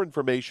 For more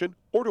information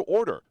or to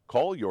order,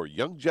 call your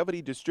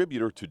Youngevity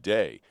distributor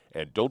today.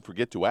 And don't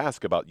forget to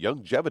ask about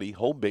Youngevity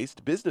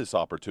home-based business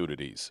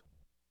opportunities.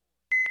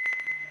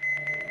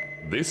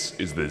 This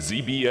is the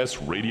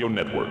ZBS Radio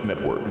Network.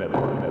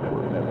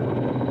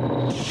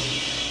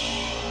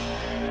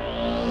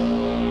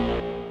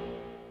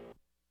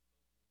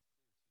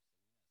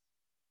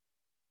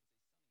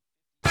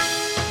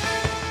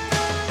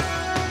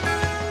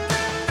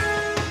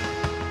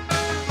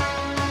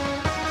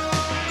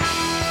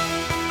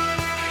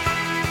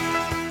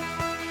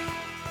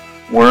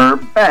 We're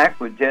back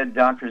with Dead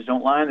Doctors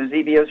Don't Lie on the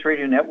ZBS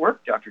Radio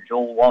Network. Dr.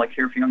 Joel Wallach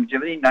here for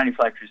Youngevity,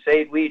 95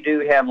 Crusade. We do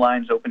have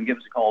lines open. Give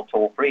us a call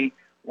toll-free,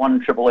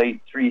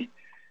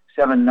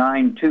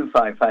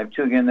 1-888-379-2552.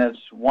 Again, that's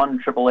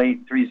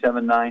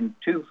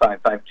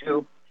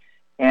 1-888-379-2552.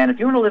 And if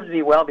you want to live to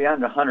be well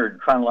beyond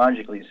 100,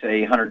 chronologically,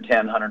 say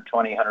 110,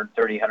 120,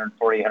 130,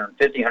 140,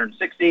 150,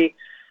 160,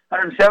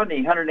 170,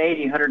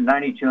 180,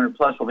 190, 200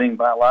 plus, while being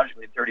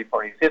biologically 30,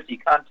 40, 50,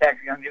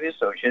 contact your Youngevity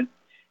associate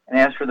and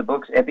ask for the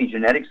books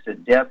Epigenetics, The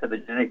Death of a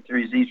Genetic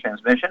Disease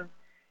Transmission.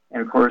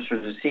 And, of course,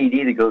 there's a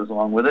CD that goes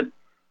along with it.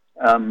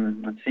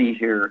 Let's see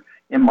here,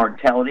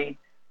 Immortality,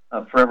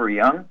 Forever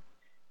Young.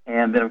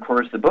 And then, of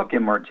course, the book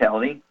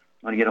Immortality. I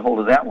want to get a hold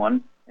of that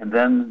one. And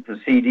then the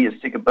CD, A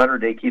Stick of Butter a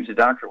Day Keeps the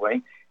Doctor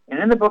Away. And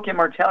in the book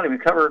Immortality, we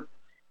cover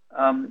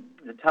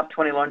the top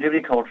 20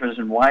 longevity cultures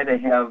and why they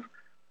have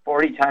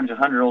 40 times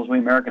 100-year-olds we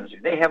Americans do.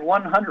 They have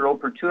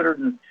 100-year-old per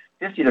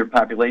 250 of their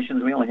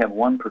populations. We only have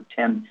one per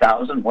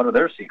 10,000. What are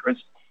their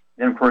secrets?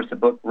 Then, of course, the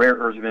book Rare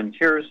Earths and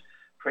Cures,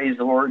 Praise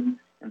the Lord,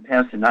 and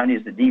Past the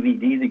 90s, the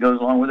DVD that goes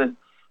along with it.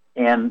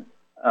 And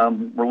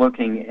we're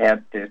looking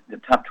at the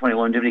top 20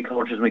 longevity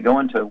cultures. We go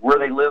into where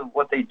they live,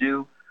 what they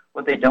do,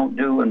 what they don't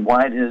do, and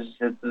why it is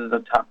that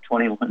the top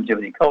 20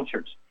 longevity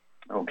cultures.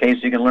 Okay,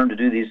 so you can learn to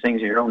do these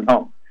things in your own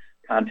home.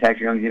 Contact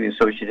your Youngevity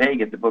associate today.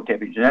 Get the book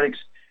Epigenetics,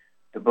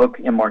 the book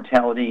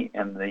Immortality,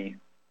 and the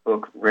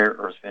book Rare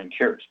Earths and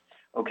Cures.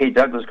 Okay,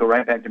 Doug, let's go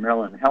right back to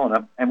Marilyn and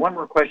Helena. And one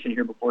more question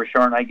here before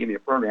Sharon and I give you a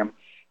program.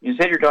 You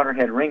said your daughter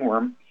had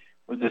ringworm.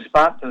 Was the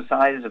spot the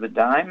size of a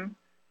dime,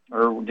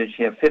 or did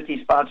she have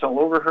 50 spots all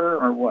over her,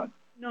 or what?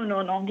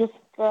 No, just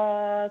 2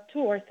 or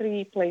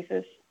 3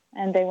 places,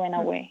 and they went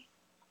away.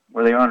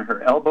 Were they on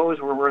her elbows?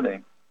 Where were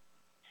they?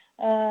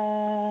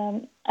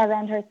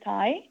 Around her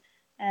thigh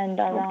and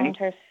around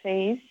her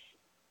face.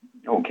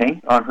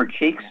 Okay, on her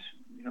cheeks?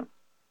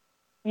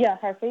 Yeah,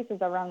 her face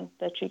is around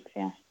the cheeks,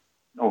 yeah.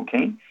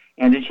 Okay.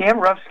 And did she have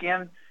rough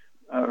skin,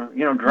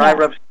 dry,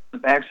 rough skin on the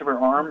backs of her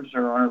arms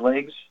or on her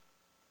legs?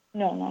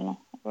 No.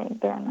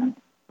 There are none.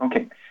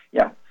 Okay.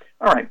 Yeah.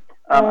 All right.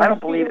 I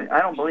don't believe it.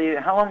 How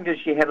long did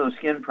she have those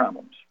skin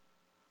problems?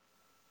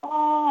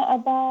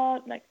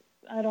 About,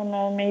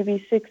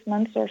 maybe 6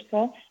 months or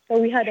so. So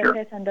we had a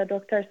pet, and the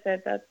doctor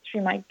said that she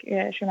might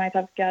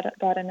have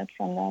gotten it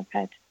from the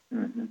pet.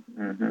 Mm-hmm.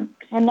 Mm-hmm.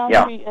 And now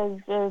she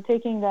is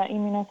taking the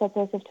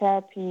immunosuppressive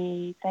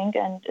therapy thing,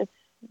 and it's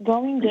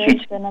going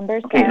good. The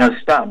numbers. Okay, no,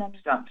 stop.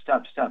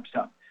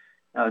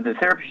 The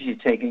therapy she's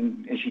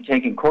taking, is she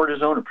taking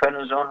cortisone or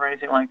prednisone or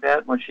anything like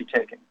that? What's she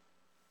taking?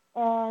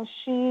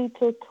 She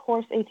took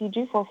horse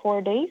ATG for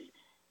 4 days,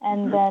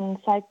 and then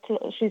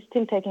she's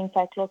still taking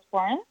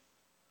cyclosporin,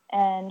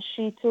 and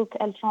she took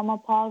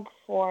Eltramapog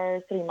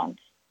for 3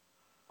 months.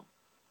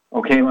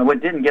 Okay, well, I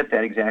didn't get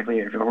that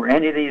exactly. Were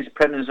any of these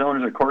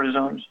prednisones or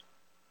cortisones?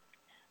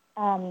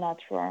 I'm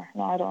not sure.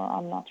 No,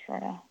 I'm not sure.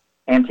 Yeah.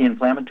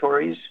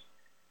 Anti-inflammatories?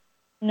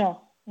 No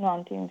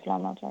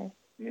anti-inflammatories.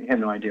 You have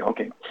no idea.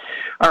 Okay.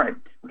 All right.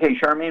 Okay,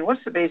 Charmaine,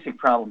 what's the basic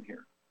problem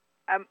here?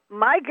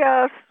 My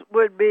guess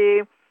would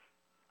be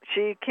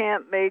she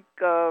can't make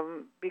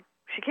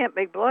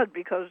blood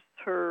because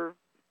her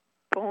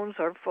bones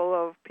are full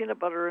of peanut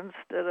butter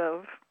instead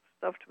of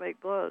stuff to make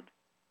blood.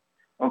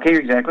 Okay,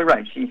 you're exactly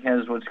right. She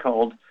has what's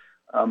called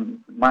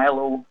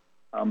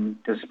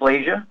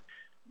myelodysplasia.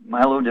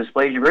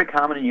 Myelodysplasia, very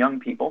common in young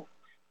people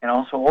and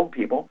also old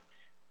people,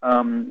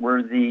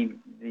 where the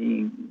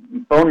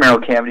bone marrow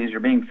cavities are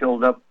being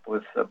filled up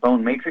with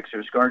bone matrix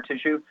or scar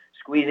tissue,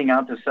 squeezing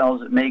out the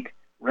cells that make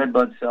red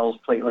blood cells,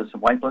 platelets,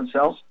 and white blood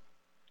cells.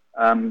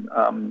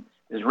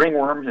 There's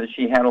ringworm that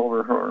she had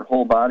over her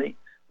whole body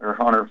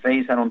or on her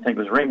face. I don't think it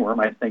was ringworm.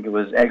 I think it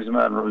was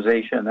eczema and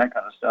rosacea and that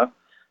kind of stuff.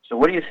 So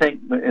what do you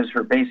think is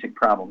her basic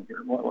problem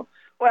here? Well,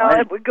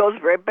 it goes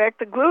right back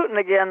to gluten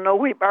again. No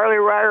wheat, barley,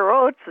 rye, or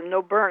oats, and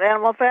no burnt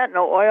animal fat,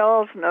 no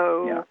oils,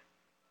 no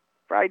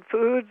fried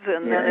foods.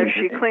 And then if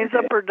she cleans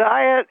up her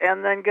diet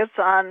and then gets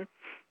on,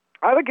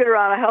 I would get her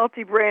on a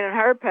healthy brain and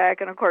heart pack,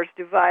 and of course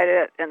divide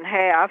it in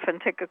half and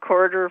take a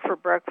quarter for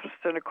breakfast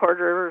and a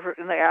quarter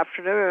in the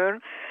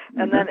afternoon,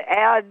 and then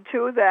add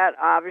to that,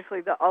 obviously,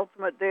 the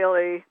Ultimate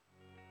Daily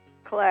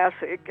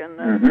Classic, and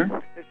then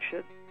it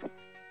should...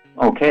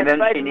 Okay, then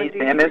she needs the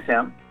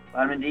MSM,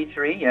 vitamin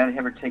D3.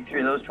 Have her take 3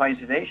 of those twice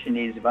a day. She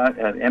needs about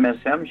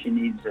MSM. She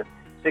needs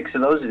 6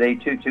 of those a day,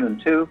 2, 2,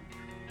 and 2.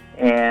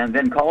 And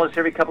then call us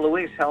every couple of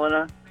weeks,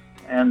 Helena,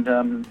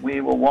 and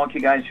we will walk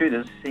you guys through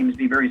this. Seems to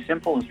be very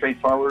simple and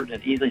straightforward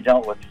and easily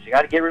dealt with. You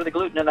got to get rid of the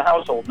gluten in the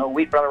household. No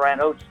wheat, brother, rye,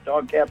 oats,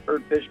 dog, cat,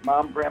 bird, fish,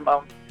 mom,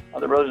 grandma,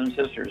 other brothers and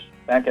sisters.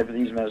 Back after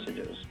these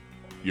messages.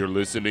 You're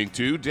listening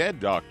to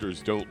Dead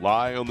Doctors Don't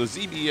Lie on the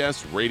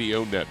ZBS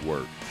Radio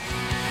Network.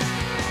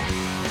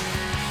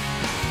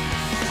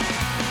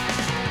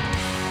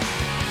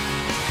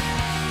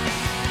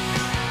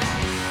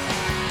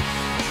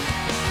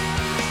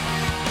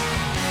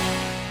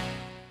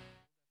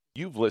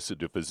 You've listened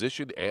to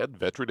physician and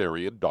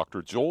veterinarian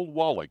Dr. Joel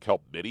Wallach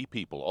help many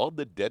people on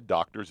the Dead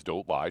Doctors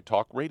Don't Lie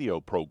talk radio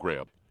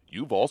program.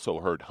 You've also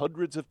heard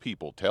hundreds of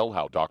people tell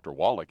how Dr.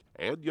 Wallach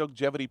and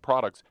Youngevity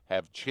products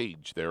have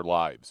changed their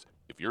lives.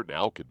 If you're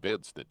now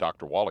convinced that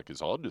Dr. Wallach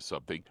is onto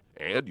something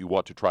and you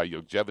want to try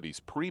Youngevity's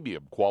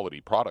premium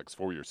quality products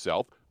for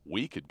yourself,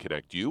 we can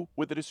connect you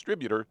with a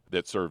distributor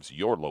that serves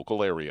your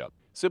local area.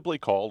 Simply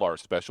call our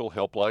special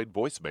helpline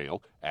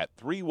voicemail at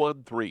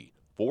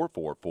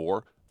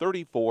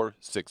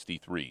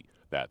 313-444-3463.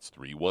 That's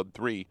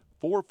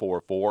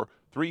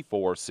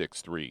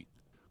 313-444-3463.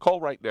 Call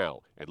right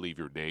now and leave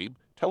your name,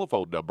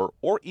 telephone number,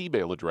 or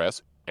email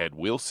address, and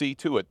we'll see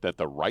to it that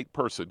the right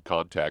person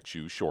contacts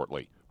you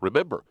shortly.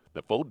 Remember,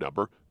 the phone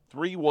number,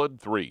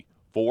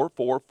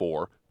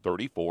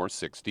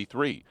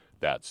 313-444-3463.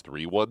 That's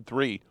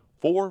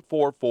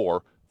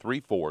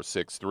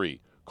 313-444-3463.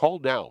 Call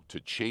now to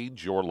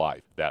change your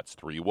life. That's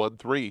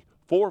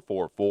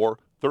 313-444-3463.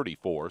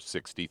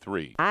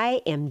 3463. I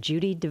am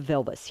Judy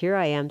DeVilbus. Here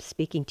I am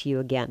speaking to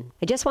you again.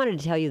 I just wanted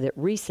to tell you that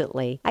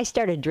recently I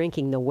started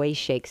drinking the Whey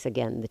Shakes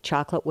again, the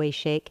chocolate Whey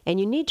Shake. And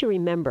you need to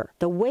remember,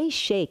 the Whey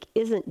Shake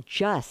isn't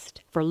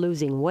just for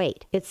losing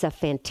weight. It's a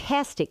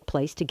fantastic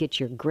place to get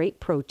your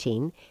great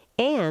protein.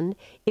 And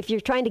if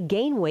you're trying to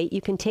gain weight, you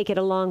can take it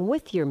along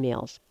with your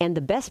meals. And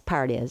the best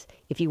part is,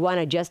 if you want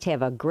to just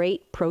have a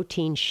great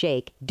protein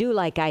shake, do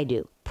like I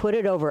do. Put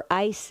it over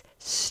ice,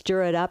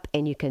 stir it up,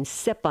 and you can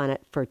sip on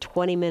it for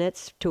 20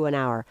 minutes to an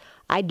hour.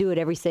 I do it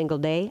every single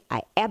day.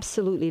 I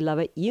absolutely love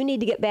it. You need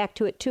to get back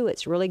to it too.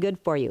 It's really good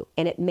for you.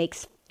 And it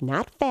makes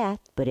not fat,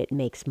 but it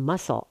makes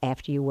muscle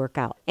after you work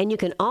out. And you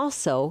can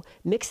also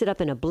mix it up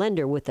in a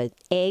blender with an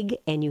egg,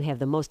 and you have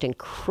the most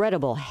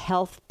incredible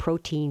health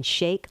protein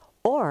shake.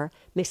 Or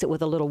mix it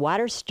with a little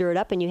water, stir it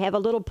up, and you have a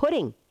little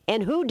pudding.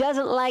 And who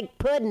doesn't like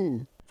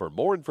pudding? For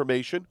more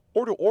information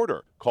or to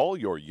order, call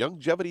your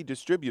Youngevity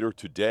distributor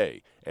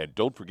today. And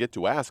don't forget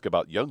to ask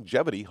about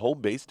Youngevity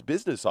home-based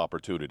business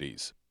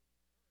opportunities.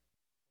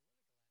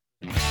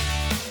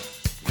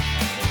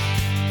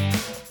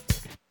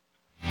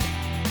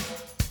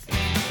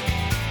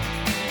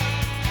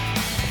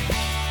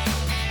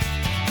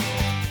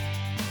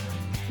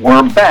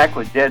 We're back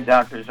with Dead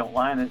Doctors Don't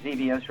Lie on the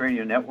ZBS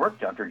Radio Network.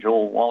 Dr.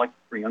 Joel Wallach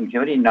for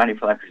Youngevity,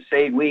 94 After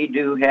Crusade. We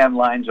do have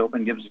lines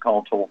open. Give us a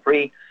call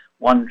toll-free,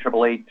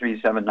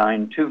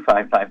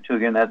 1-888-379-2552.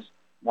 Again, that's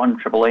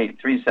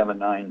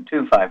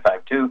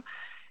 1-888-379-2552.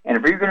 And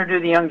if you're going to do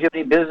the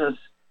Youngevity business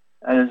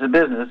as a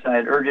business,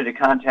 I'd urge you to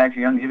contact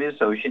your Youngevity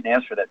associate and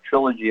ask for that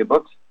trilogy of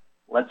books,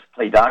 Let's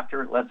Play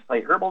Doctor, Let's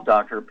Play Herbal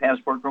Doctor,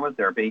 Passport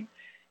Chromotherapy,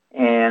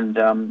 and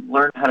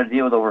learn how to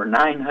deal with over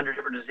 900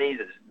 different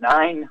diseases,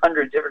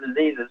 900 different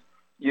diseases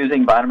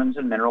using vitamins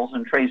and minerals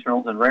and trace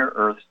minerals and rare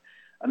earths,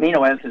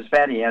 amino acids,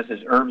 fatty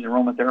acids, herbs, and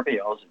aromatherapy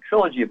oils. A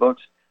trilogy of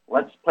books,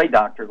 Let's Play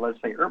Doctor, Let's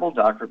Play Herbal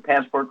Doctor,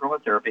 Passport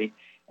Chromotherapy.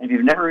 And if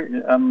you've never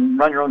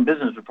run your own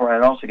business before,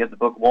 I'd also get the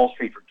book Wall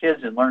Street for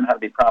Kids and learn how to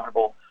be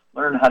profitable,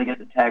 learn how to get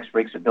the tax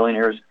breaks of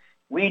billionaires.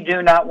 We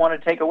do not want to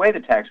take away the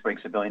tax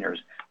breaks of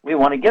billionaires. We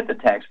want to get the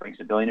tax breaks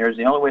of billionaires.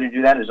 The only way to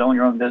do that is own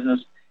your own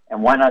business.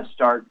 And why not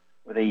start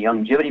with a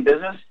Youngevity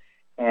business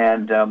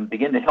and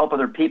begin to help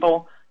other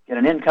people get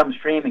an income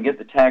stream, and get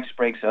the tax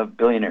breaks of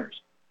billionaires.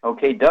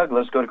 Okay, Doug,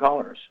 let's go to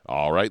callers.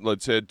 All right,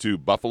 let's head to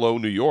Buffalo,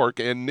 New York.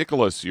 And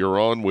Nicholas, you're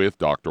on with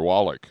Dr.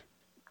 Wallach.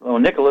 Hello,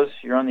 Nicholas,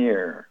 you're on the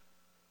air.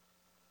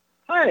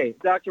 Hi,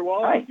 Dr.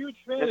 Wallach. Hi. I'm a huge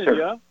fan Yes, of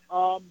sir.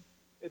 you.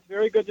 It's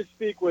very good to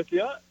speak with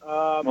you.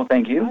 Well,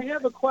 thank you. I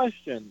have a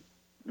question.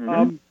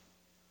 Mm-hmm.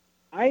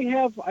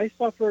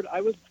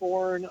 I was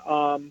born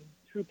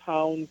 2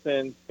 pounds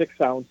and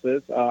 6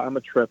 ounces. I'm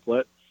a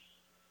triplet.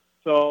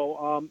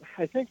 So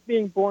I think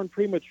being born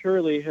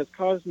prematurely has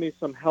caused me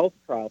some health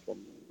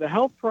problems. The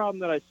health problem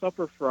that I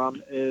suffer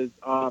from is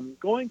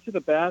going to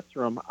the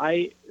bathroom.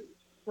 I,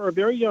 for a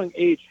very young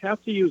age,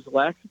 have to use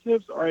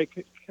laxatives or I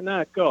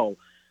cannot go.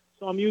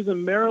 So I'm using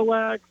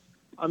Marilax,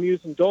 I'm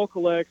using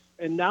Dulcolax,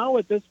 and now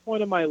at this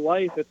point in my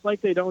life, it's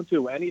like they don't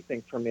do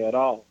anything for me at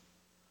all.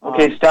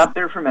 Okay, stop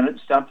there for a minute.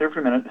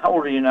 How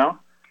old are you now?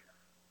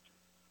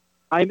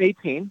 I'm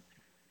 18.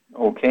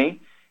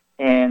 Okay.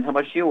 And how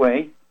much do you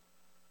weigh?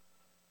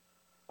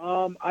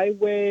 I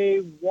weigh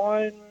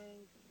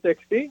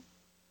 160.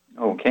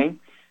 Okay.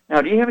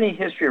 Now, do you have any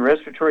history of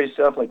respiratory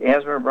stuff like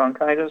asthma or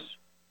bronchitis?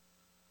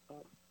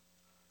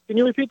 Can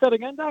you repeat that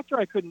again, Doctor?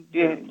 I couldn't. Do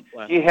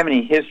you have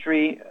any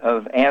history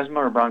of asthma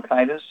or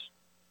bronchitis?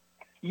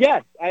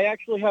 Yes, I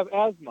actually have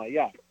asthma,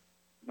 yes.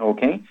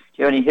 Okay. Do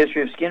you have any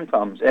history of skin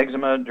problems,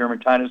 eczema,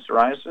 dermatitis,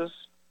 psoriasis?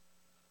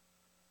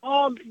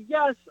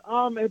 Yes,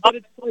 but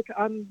it's like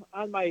on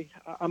my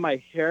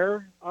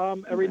hair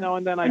every now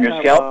and then I On your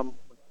have scalp?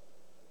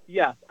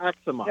 yes,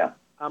 eczema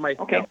on my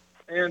scalp.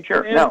 And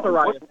Sure. And Now,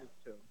 psoriasis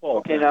too.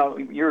 Okay, now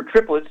your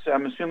triplets,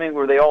 I'm assuming,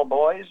 were they all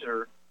boys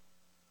or?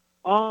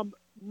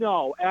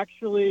 No,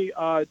 actually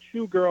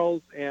 2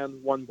 girls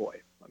and 1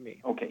 boy. Me.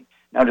 Okay.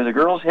 Now, do the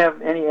girls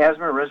have any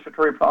asthma or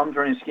respiratory problems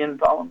or any skin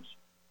problems?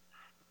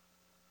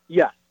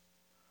 Yes.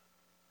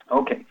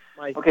 Okay.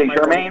 My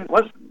Charmaine,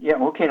 now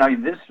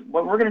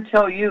what we're going to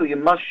tell you, you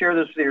must share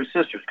this with your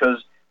sisters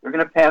because they're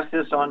going to pass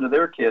this on to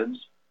their kids,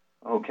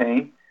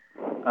 okay,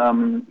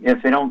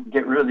 if they don't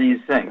get rid of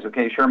these things.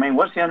 Okay, Charmaine,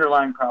 what's the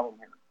underlying problem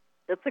here?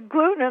 It's a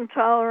gluten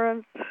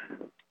intolerance.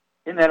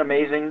 Isn't that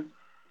amazing?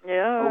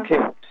 Yeah. Okay,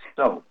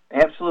 so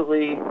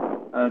absolutely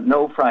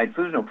no fried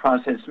foods, no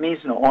processed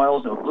meats, no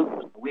oils, no gluten,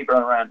 no wheat,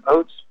 brown, rye,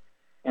 oats.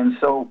 And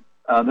so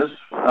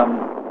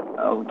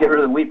get rid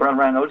of the wheat, brown,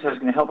 rye, oats. That's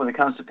going to help with the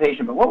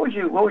constipation. But what would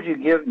you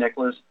give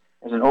Nicholas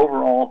as an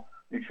overall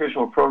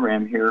nutritional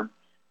program here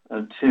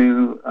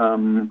to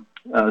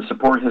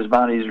support his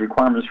body's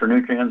requirements for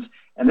nutrients?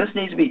 And this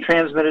needs to be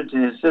transmitted to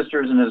his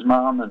sisters and his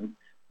mom and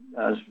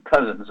his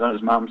cousins on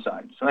his mom's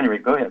side. So anyway,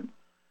 go ahead.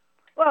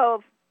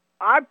 Well,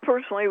 I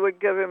personally would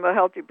give him a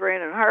Healthy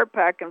Brain and Heart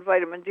Pack and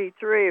vitamin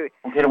D3.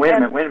 Okay, wait a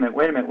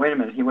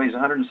minute. He weighs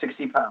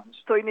 160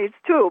 pounds. So he needs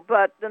 2,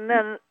 and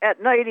then at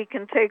night he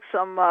can take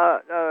some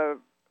Herbal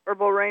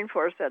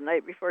Rainforest at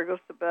night before he goes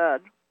to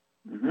bed.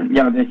 Mm-hmm.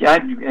 Yeah,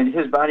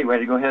 his body weight,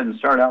 to go ahead and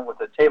start out with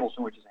a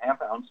tablespoon, which is a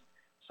half ounce.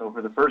 So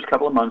for the first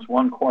couple of months,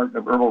 1 quart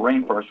of Herbal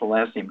Rainforest will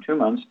last him 2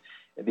 months.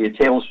 It'd be a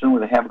tablespoon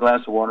with a half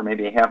glass of water,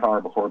 maybe a half hour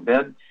before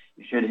bed.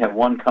 You should have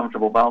 1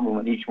 comfortable bowel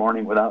movement each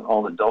morning without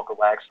all the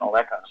Dulcolax and all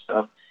that kind of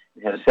stuff.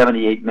 It has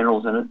 78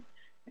 minerals in it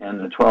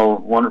and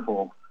 12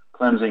 wonderful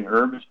cleansing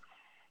herbs.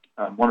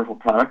 Wonderful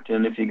product.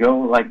 And if you go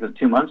like the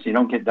 2 months, you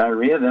don't get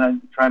diarrhea, then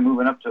I'd try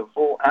moving up to a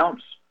full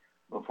ounce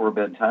before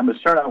bedtime. But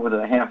start out with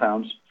a half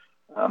ounce.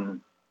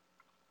 And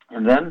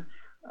then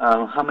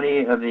how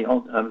many of the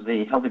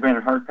Healthy Brain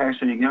and Heart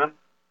Packs are you given?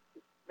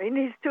 He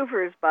needs 2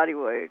 for his body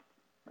weight.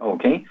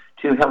 Okay,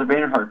 2 Healthy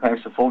Brain and Heart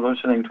Packs, a full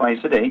dose of thing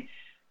twice a day.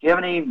 Do you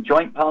have any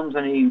joint problems,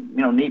 any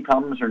knee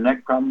problems or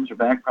neck problems or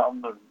back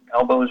problems or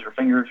elbows or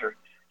fingers or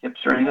hips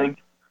or anything?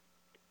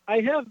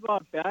 I have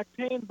back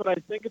pain, but I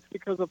think it's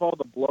because of all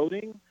the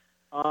bloating.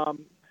 I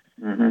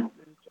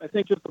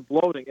think just the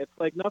bloating. It's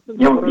like nothing.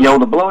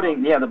 The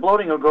bloating. Yeah, the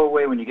bloating will go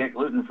away when you get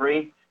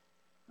gluten-free.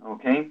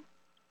 Okay,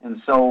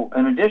 and so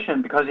in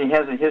addition, because he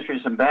has a history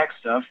of some back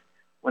stuff,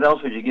 what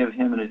else would you give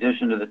him in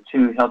addition to the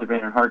 2 Healthy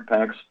Brain and Heart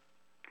Packs?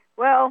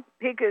 Well,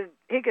 he can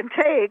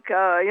take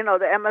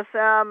the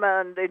MSM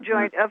and the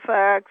Joint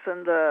FX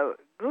and the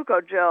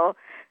Glucogel,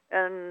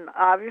 and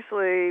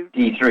obviously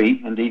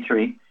D3.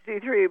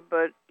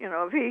 But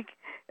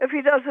if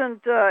he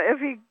doesn't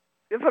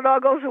if it all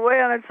goes away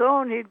on its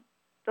own, he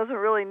doesn't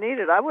really need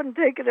it. I wouldn't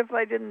take it if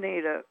I didn't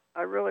need it.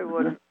 I really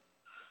wouldn't.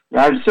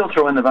 Yeah, I would still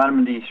throw in the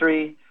vitamin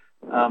D3.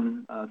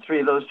 3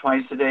 of those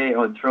twice a day. I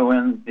would throw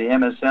in the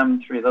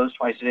MSM, 3 of those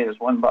twice a day. That's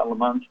 1 bottle a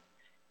month.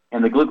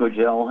 And the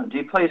Glucogel. Do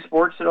you play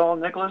sports at all,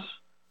 Nicholas?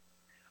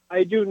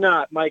 I do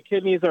not. My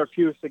kidneys are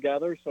fused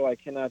together, so I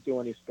cannot do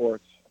any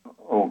sports.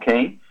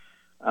 Okay.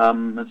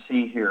 Let's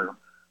see here.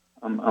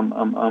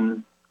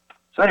 So,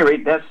 at any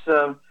rate, that's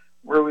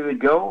where we would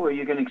go.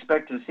 You can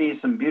expect to see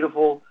some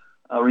beautiful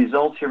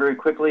results here very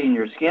quickly in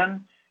your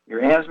skin,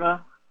 your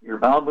asthma, your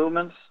bowel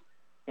movements,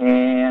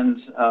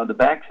 and the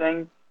back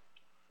thing.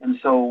 And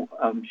so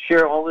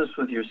share all this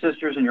with your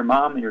sisters and your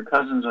mom and your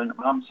cousins on your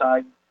mom's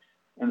side.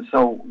 And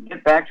so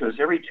get back to us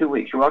every 2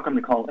 weeks. You're welcome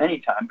to call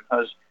anytime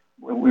because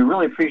we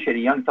really appreciate a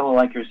young fellow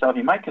like yourself.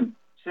 You might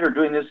consider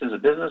doing this as a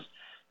business?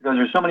 Because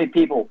there's so many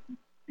people,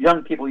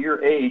 young people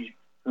your age,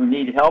 who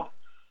need help,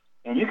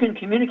 and you can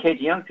communicate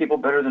to young people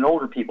better than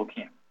older people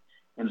can.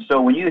 And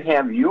so when you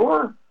have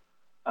your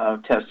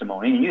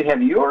testimony and you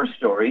have your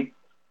story,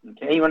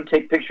 okay, you want to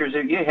take pictures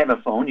of, you have a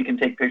phone, you can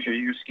take pictures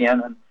of your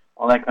skin and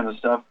all that kind of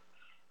stuff,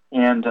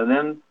 and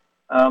then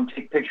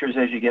take pictures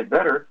as you get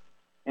better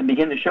and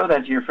begin to show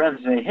that to your friends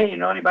and say, hey, you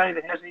know anybody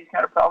that has these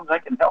kind of problems? I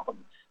can help them.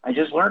 I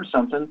just learned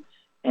something,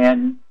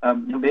 and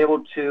you'll be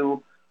able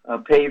to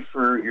pay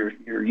for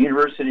your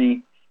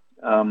university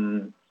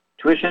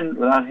tuition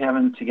without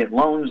having to get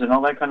loans and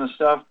all that kind of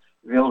stuff.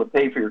 You'll be able to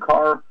pay for your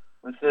car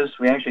with this.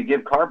 We actually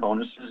give car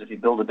bonuses if you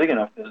build a big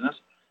enough business,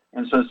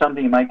 and so it's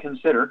something you might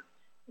consider.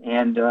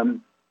 And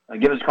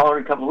give us a call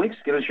every couple of weeks.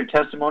 Give us your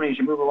testimony as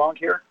you move along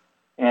here,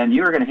 and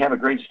you're going to have a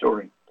great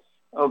story.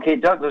 Okay,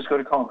 Doug, let's go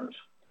to callers.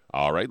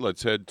 All right,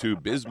 let's head to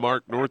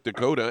Bismarck, North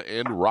Dakota,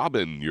 and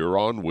Robin, you're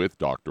on with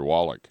Dr.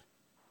 Wallach.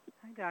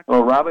 Hi, Dr.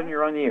 Well, Robin,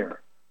 you're on the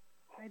air.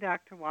 Hi,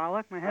 Dr.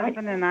 Wallach. My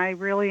husband and I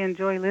really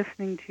enjoy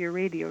listening to your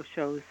radio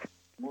shows.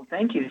 Well,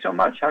 thank you so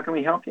much. How can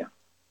we help you?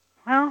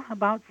 Well,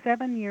 about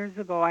 7 years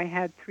ago, I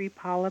had 3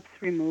 polyps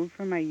removed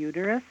from my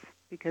uterus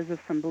because of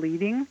some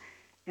bleeding,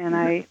 and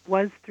I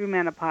was through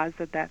menopause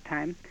at that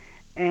time.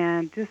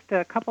 And just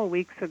a couple of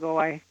weeks ago,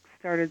 I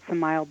started some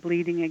mild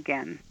bleeding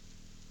again.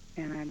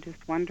 And I'm just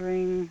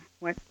wondering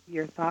what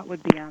your thought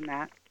would be on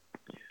that.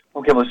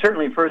 Okay, well,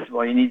 certainly, first of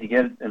all, you need to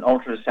get an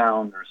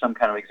ultrasound or some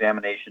kind of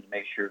examination to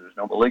make sure there's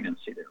no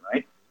malignancy there,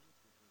 right?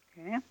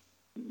 Okay.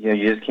 Yeah,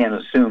 you just can't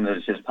assume that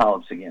it's just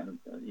polyps again.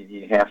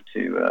 You have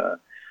to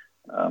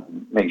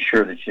make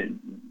sure that you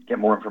get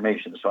more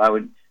information. So I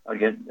would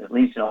get at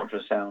least an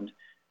ultrasound,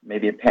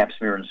 maybe a pap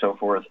smear and so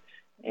forth,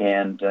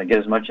 and get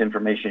as much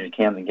information as you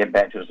can and get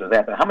back to us with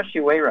that. But how much do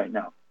you weigh right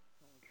now?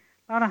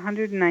 About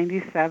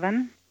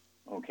 197.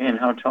 Okay, and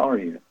how tall are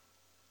you?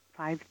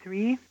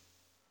 5'3".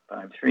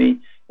 5'3".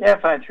 Yeah,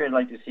 5'3". I'd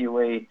like to see you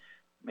weigh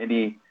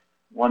maybe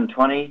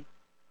 120.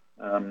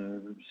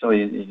 So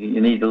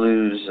you need to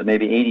lose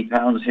maybe 80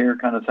 pounds here,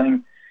 kind of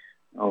thing.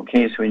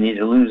 Okay, so we need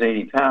to lose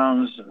 80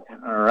 pounds.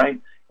 All right.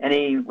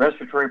 Any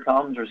respiratory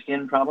problems or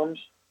skin problems?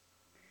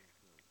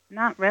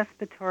 Not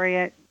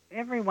respiratory.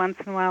 Every once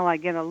in a while, I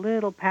get a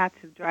little patch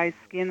of dry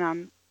skin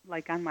on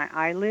my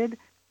eyelid.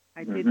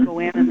 I did go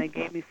in, and they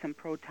gave me some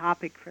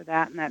Protopic for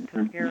that, and that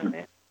took care of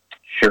it.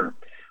 Sure.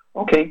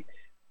 Okay.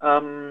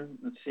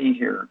 Let's see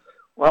here.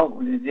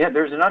 Well, yeah,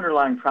 there's an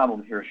underlying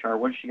problem here, Char.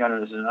 What she got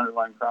as an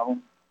underlying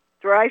problem?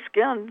 Dry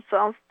skin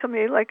sounds to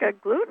me like a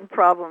gluten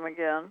problem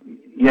again.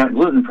 Yeah,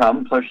 gluten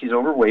problem. Plus, she's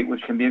overweight,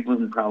 which can be a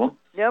gluten problem.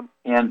 Yep.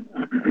 And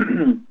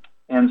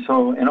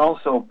and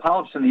also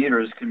polyps in the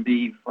uterus can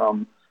be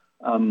from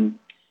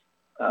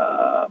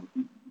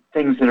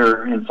things that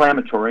are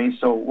inflammatory.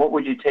 So, what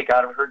would you take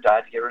out of her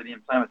diet to get rid of the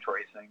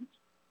inflammatory things?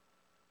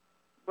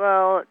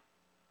 Well,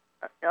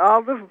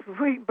 all the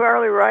wheat,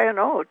 barley, rye, and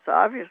oats,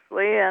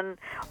 obviously, and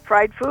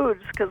fried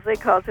foods, because they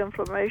cause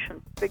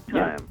inflammation big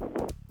time.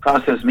 Yeah.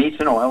 Processed meats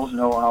and oils,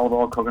 no olive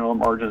oil, coconut oil,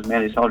 margarines,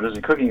 mayonnaise, salad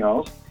and cooking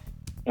oils.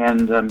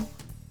 And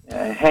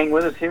hang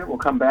with us here. We'll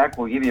come back.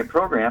 We'll give you a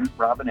program,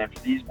 Robin,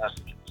 after these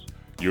messages.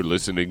 You're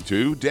listening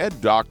to Dead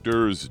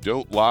Doctors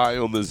Don't Lie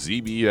on the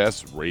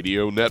ZBS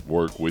Radio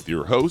Network with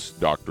your host,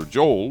 Dr.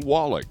 Joel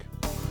Wallach.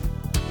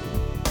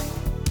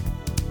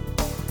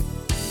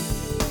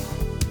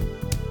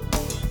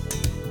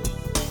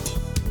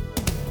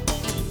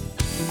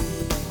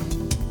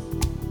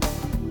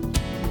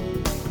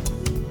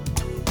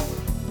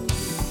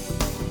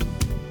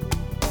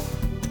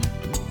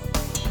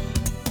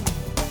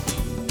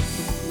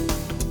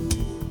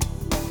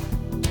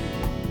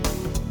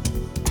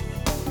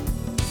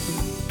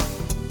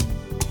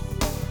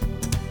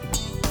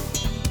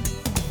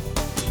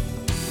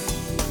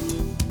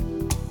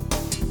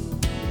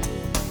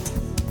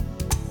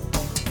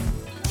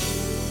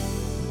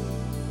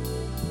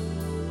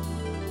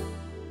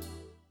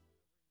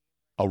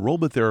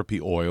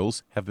 Aromatherapy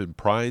oils have been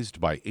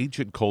prized by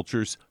ancient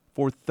cultures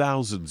for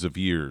thousands of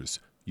years.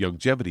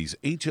 Youngevity's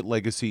ancient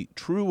legacy,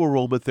 True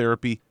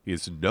Aromatherapy,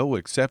 is no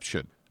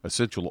exception.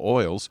 Essential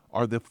oils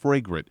are the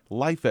fragrant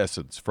life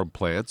essence from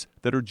plants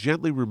that are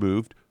gently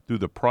removed through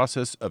the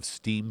process of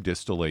steam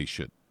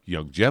distillation.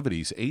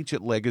 Youngevity's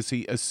ancient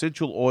legacy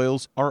essential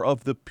oils are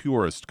of the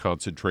purest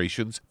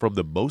concentrations from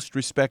the most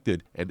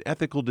respected and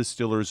ethical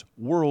distillers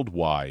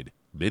worldwide.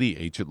 Many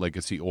ancient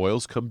legacy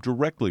oils come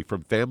directly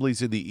from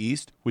families in the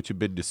East which have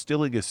been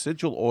distilling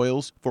essential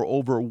oils for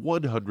over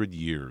 100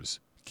 years.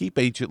 Keep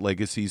Ancient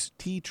Legacy's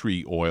tea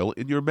tree oil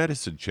in your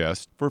medicine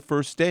chest for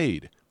first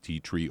aid. Tea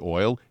tree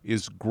oil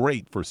is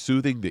great for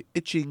soothing the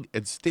itching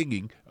and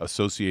stinging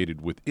associated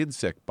with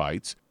insect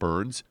bites,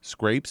 burns,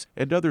 scrapes,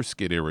 and other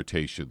skin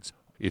irritations.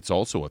 It's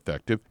also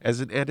effective as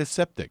an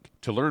antiseptic.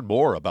 To learn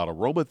more about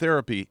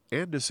aromatherapy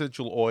and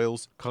essential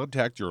oils,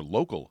 contact your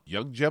local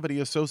Youngevity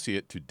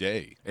associate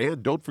today.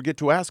 And don't forget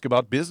to ask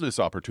about business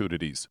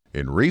opportunities.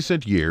 In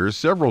recent years,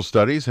 several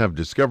studies have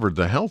discovered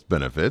the health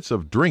benefits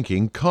of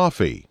drinking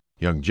coffee.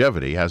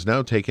 Youngevity has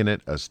now taken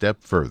it a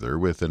step further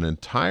with an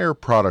entire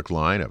product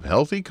line of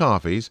healthy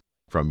coffees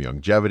from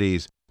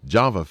Youngevity's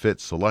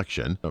JavaFit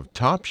selection of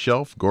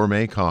top-shelf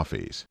gourmet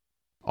coffees.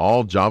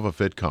 All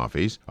JavaFit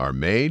coffees are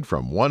made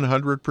from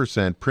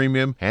 100%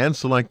 premium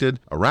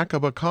hand-selected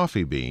Arabica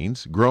coffee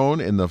beans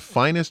grown in the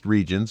finest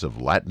regions of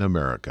Latin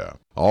America,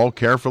 all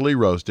carefully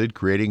roasted,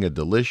 creating a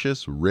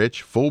delicious,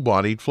 rich,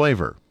 full-bodied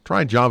flavor.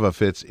 Try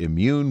JavaFit's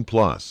Immune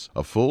Plus,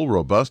 a full,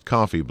 robust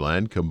coffee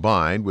blend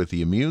combined with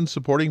the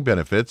immune-supporting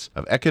benefits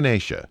of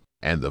echinacea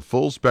and the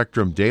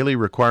full-spectrum daily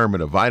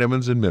requirement of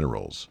vitamins and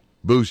minerals.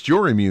 Boost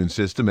your immune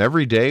system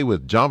every day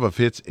with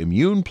JavaFit's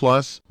Immune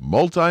Plus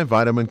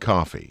multivitamin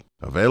coffee.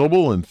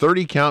 Available in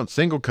 30-count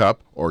single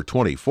cup or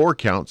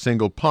 24-count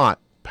single pot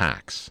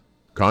packs.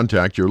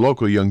 Contact your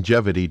local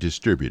Youngevity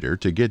distributor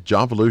to get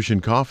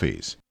Javalution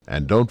coffees.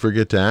 And don't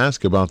forget to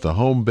ask about the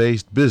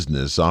home-based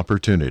business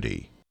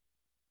opportunity.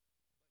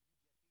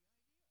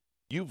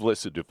 You've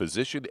listened to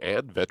physician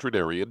and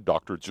veterinarian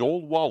Dr.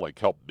 Joel Wallach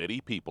help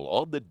many people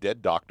on the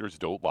Dead Doctors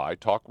Don't Lie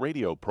talk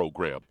radio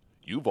program.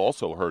 You've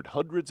also heard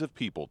hundreds of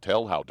people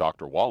tell how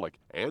Dr. Wallach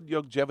and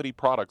Youngevity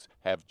products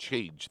have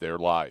changed their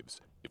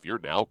lives. If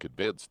you're now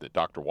convinced that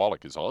Dr.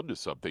 Wallach is onto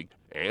something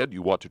and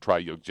you want to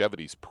try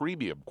Youngevity's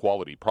premium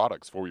quality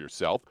products for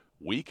yourself,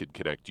 we can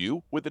connect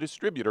you with a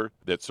distributor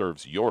that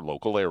serves your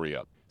local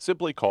area.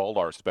 Simply call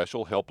our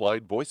special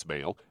helpline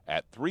voicemail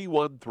at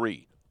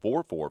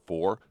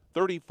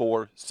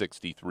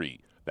 313-444-3463.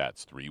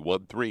 That's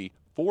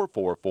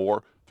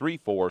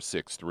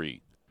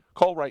 313-444-3463.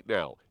 Call right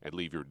now and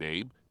leave your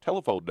name,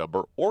 telephone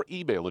number, or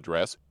email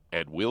address,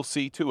 and we'll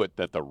see to it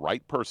that the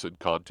right person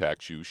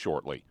contacts you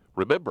shortly.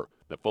 Remember,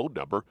 the phone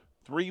number,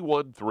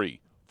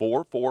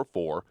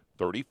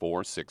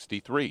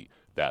 313-444-3463.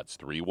 That's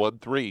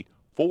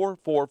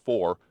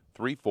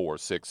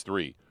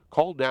 313-444-3463.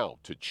 Call now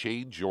to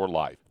change your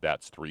life.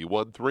 That's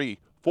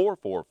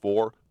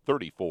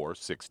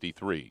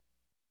 313-444-3463.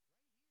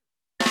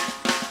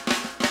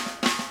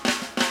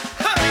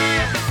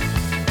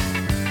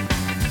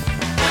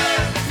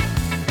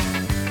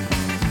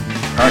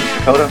 North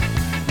Dakota.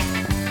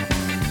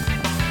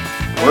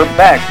 We're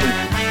back with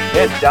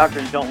Dead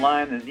Doctors Don't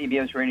Lie on the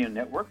ZBS Radio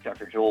Network.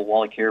 Dr. Joel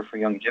Wallach here for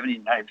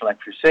Youngevity, 90 for Life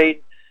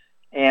Crusade.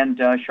 And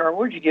Char, what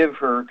would you give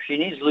her? She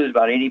needs to lose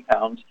about 80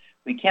 pounds.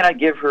 We cannot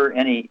give her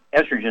any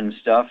estrogen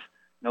stuff,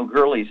 no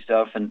girly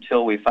stuff,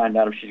 until we find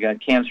out if she's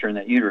got cancer in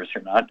that uterus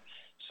or not.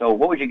 So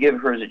what would you give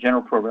her as a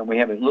general program? We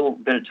have a little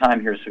bit of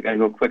time here, so we've got to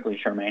go quickly,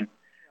 Charmaine.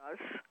 Yes.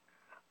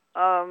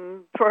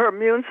 For her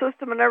immune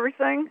system and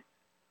everything?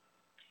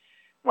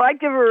 Well, I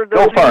give her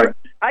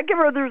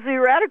the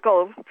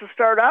Z-Radical to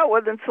start out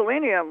with and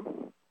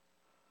selenium.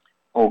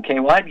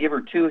 Okay, well, I'd give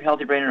her 2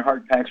 Healthy Brain and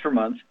Heart packs per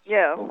month.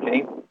 Yeah.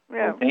 Okay.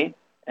 Yeah. Okay.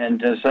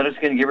 And so that's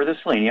going to give her the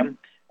selenium.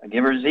 I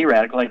give her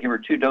Z-Radical. I give her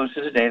 2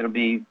 doses a day. It'll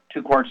be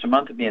 2 quarts a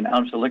month. It'll be an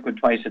ounce of liquid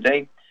twice a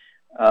day.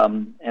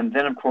 And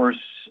then, of course,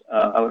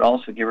 I would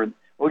also give her,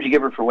 what would you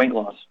give her for weight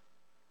loss?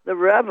 The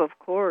Rev, of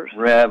course.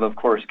 Rev, of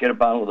course. Get a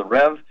bottle of the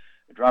Rev,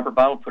 a dropper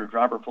bottle, put a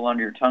dropper full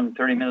under your tongue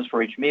 30 minutes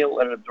for each meal,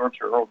 let it absorb to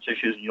your oral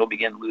tissues, and you'll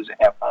begin to lose a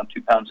half pound,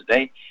 2 pounds a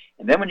day.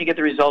 And then when you get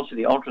the results of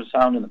the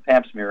ultrasound and the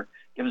pap smear,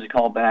 give us a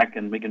call back,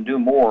 and we can do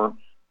more.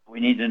 We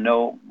need to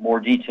know more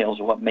details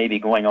of what may be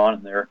going on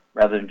in there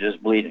rather than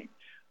just bleeding.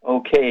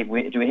 Okay,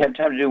 do we have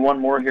time to do one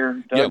more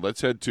here, Doug? Yeah,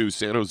 let's head to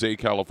San Jose,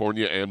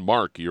 California, and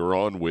Mark, you're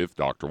on with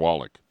Dr.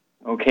 Wallach.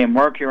 Okay,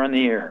 Mark, you're on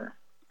the air.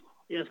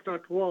 Yes,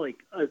 Dr. Wallach.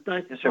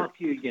 Nice to Yes, sir. talk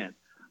to you again.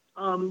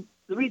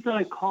 The reason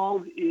I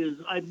called is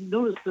I've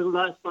noticed that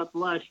about the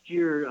last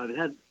year I've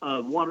had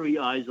watery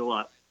eyes a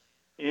lot.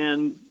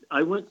 And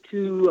I went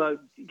to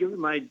get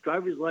my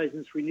driver's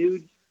license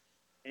renewed,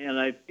 and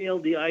I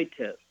failed the eye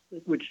test,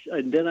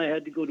 and then I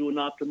had to go to an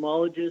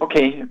ophthalmologist.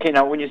 Okay,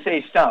 now when you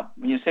say stop,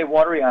 when you say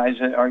watery eyes,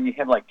 are you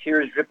have like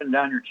tears dripping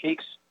down your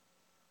cheeks?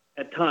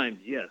 At times,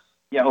 yes.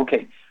 Yeah,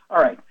 okay.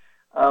 All right.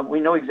 We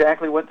know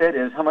exactly what that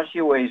is. How much do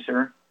you weigh,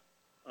 sir?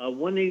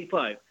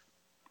 185.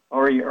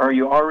 Are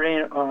you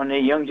already on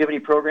a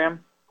Youngevity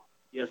program?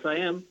 Yes, I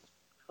am.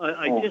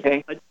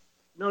 Okay.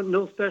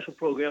 No special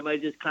program. I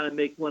just kind of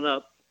make one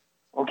up.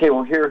 Okay,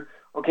 well, Mark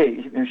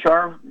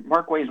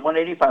weighs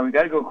 185. We've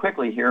got to go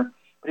quickly here.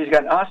 But he's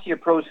got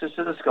osteoporosis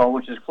of the skull,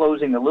 which is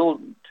closing the little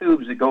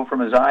tubes that go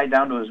from his eye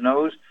down to his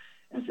nose.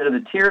 Instead of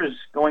the tears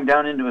going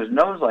down into his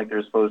nose like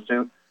they're supposed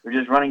to, they're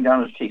just running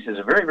down his cheeks. It's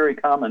a very, very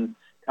common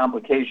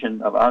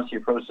complication of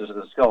osteoporosis of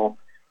the skull.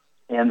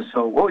 And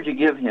so what would you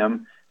give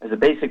him as a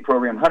basic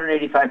program?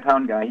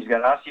 185-pound guy. He's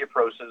got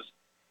osteoporosis,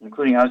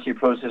 including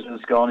osteoporosis of the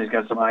skull, and he's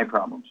got some eye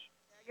problems.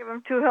 I give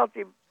him 2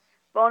 healthy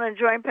bone and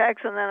joint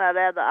packs, and then I'd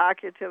add the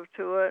Occutive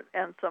to it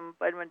and some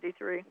vitamin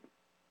D3.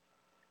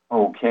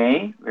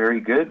 Okay,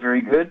 very good,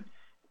 very good.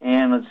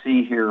 And let's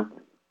see here.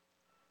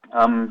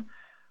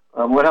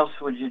 What else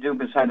would you do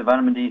besides the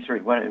vitamin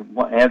D3?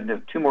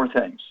 Add 2 more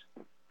things.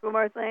 2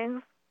 more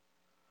things?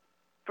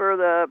 He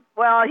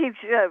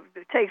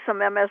takes some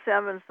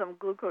MSM and some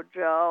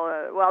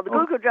glucogel. The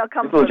glucogel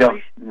comes with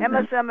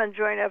MSM and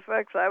Joint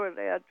FX. I would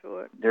add to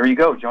it. There you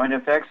go, Joint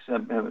FX.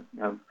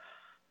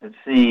 let's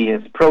see,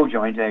 it's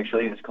ProJoint,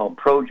 actually. It's called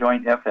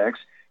ProJoint FX.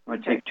 You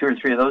want to take 2 or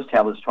 3 of those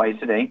tablets twice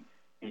a day,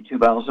 2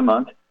 bottles a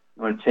month.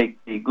 You want to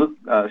take the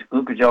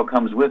Glucogel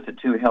comes with the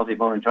 2 healthy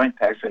bone and joint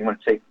packs, so you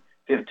want to take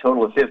a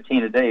total of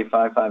 15 a day,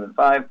 5, 5, and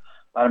 5.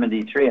 Vitamin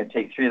D3, I'd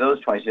take 3 of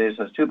those twice a day,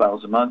 so it's 2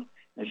 bottles a month.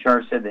 As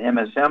Shar said, the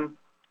MSM,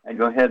 I'd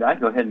go ahead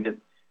and get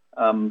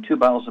 2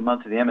 bottles a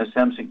month of the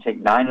MSM, so you can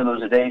take 9 of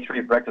those a day, 3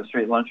 at breakfast,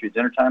 3 at lunch, 3 at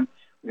dinner time.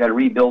 We've got to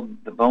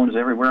rebuild the bones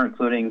everywhere,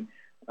 including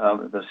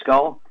the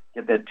skull,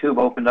 get that tube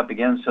opened up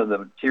again so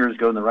the tears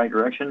go in the right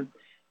direction.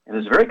 And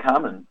it's a very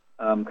common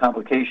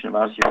complication of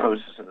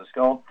osteoporosis of the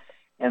skull.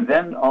 And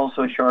then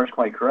also, Char's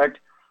quite correct.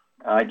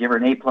 I give her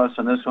an A+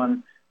 on this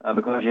one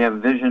because you have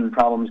vision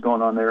problems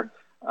going on there.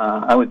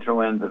 I would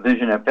throw in the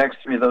Vision FX,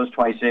 3 of those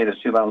twice a day,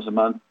 that's 2 bottles a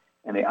month,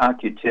 and the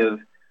Occutive,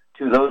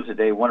 2 of those a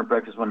day, 1 at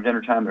breakfast, 1 at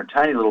dinner time. They're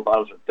tiny little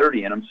bottles with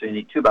 30 in them, so you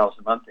need 2 bottles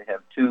a month to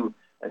have 2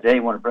 a day,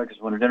 1 at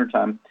breakfast, 1 at dinner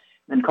time.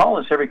 Then call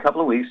us every couple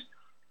of weeks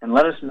and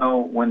let us know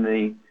when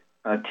the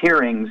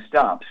tearing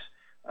stops.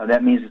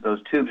 That means that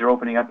those tubes are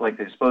opening up like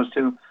they're supposed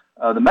to.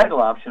 The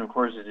medical option, of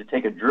course, is to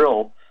take a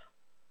drill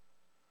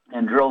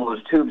and drill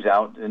those tubes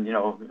out, and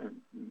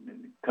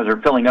because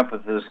they're filling up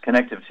with this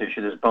connective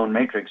tissue, this bone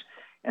matrix,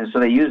 and so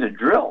they use a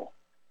drill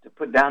to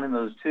put down in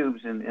those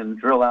tubes and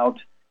drill out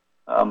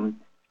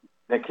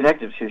that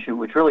connective tissue,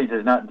 which really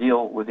does not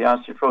deal with the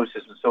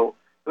osteoporosis. And so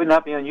it would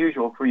not be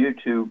unusual for you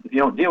to, if you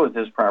don't deal with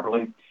this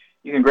properly,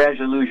 you can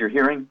gradually lose your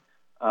hearing.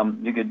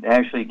 You could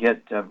actually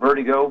get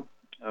vertigo,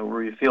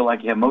 where you feel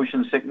like you have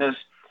motion sickness.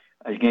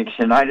 You can get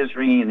tinnitus,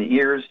 ringing in the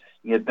ears.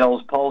 You get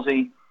Bell's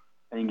palsy,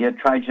 and you get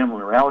trigeminal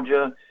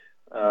neuralgia.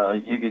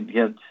 You could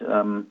get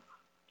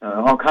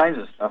all kinds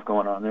of stuff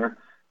going on there.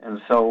 And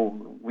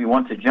so we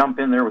want to jump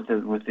in there with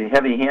the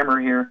heavy hammer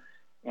here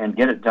and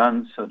get it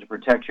done so to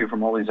protect you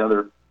from all these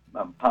other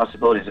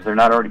possibilities. If they're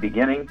not already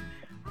beginning,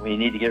 we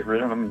need to get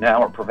rid of them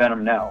now or prevent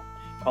them now.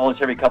 Call us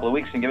every couple of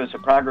weeks and give us a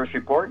progress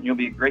report, and you'll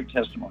be a great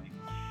testimony.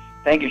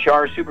 Thank you,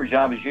 Shar. Super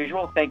job as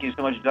usual. Thank you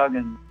so much, Doug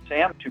and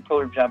Sam.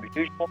 Superlative job as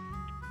usual.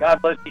 God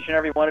bless each and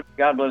every one of you.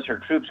 God bless our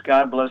troops.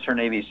 God bless our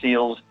Navy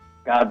SEALs.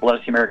 God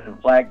bless the American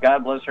flag.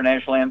 God bless our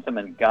national anthem.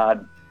 And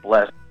God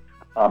bless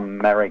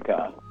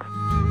America.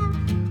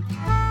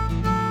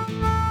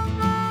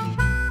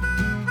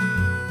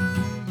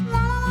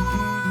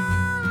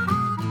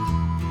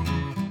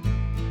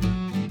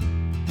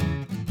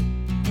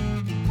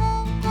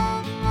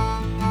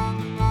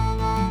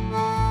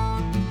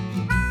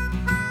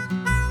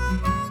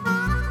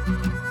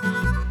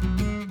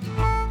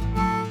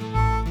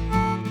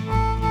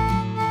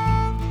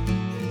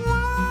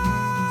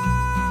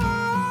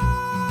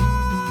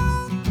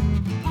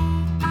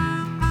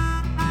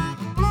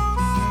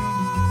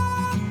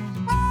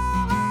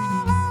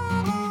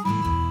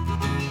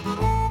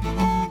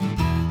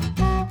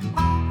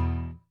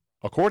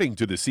 According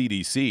to the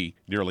CDC,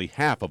 nearly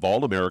half of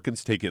all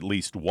Americans take at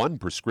least one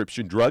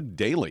prescription drug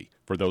daily.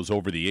 For those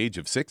over the age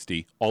of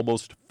 60,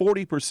 almost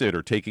 40%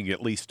 are taking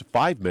at least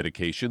 5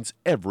 medications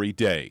every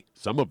day,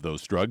 some of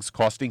those drugs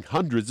costing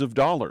hundreds of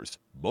dollars.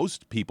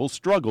 Most people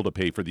struggle to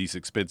pay for these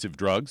expensive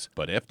drugs,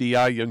 but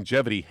FDI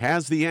Youngevity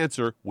has the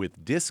answer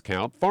with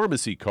discount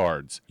pharmacy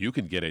cards. You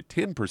can get a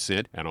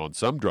 10% and on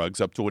some drugs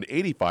up to an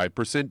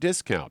 85%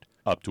 discount,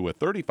 up to a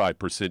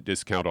 35%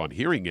 discount on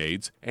hearing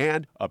aids,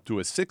 and up to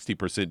a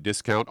 60%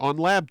 discount on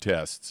lab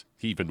tests,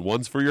 even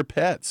ones for your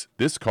pets.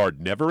 This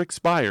card never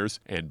expires,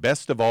 and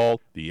best of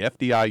all, the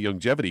FDI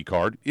Youngevity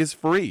card is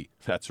free.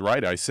 That's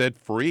right, I said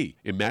free.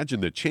 Imagine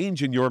the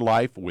change in your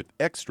life with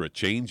extra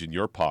change in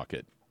your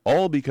pocket.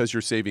 All because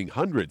you're saving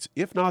hundreds,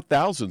 if not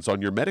thousands,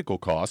 on your medical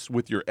costs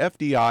with your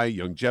FDI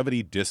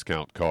Youngevity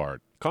discount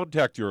card.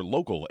 Contact your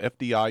local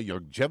FDI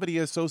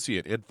Youngevity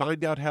associate and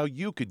find out how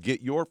you could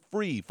get your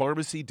free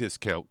pharmacy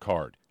discount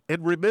card.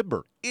 And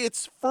remember,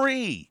 it's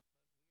free!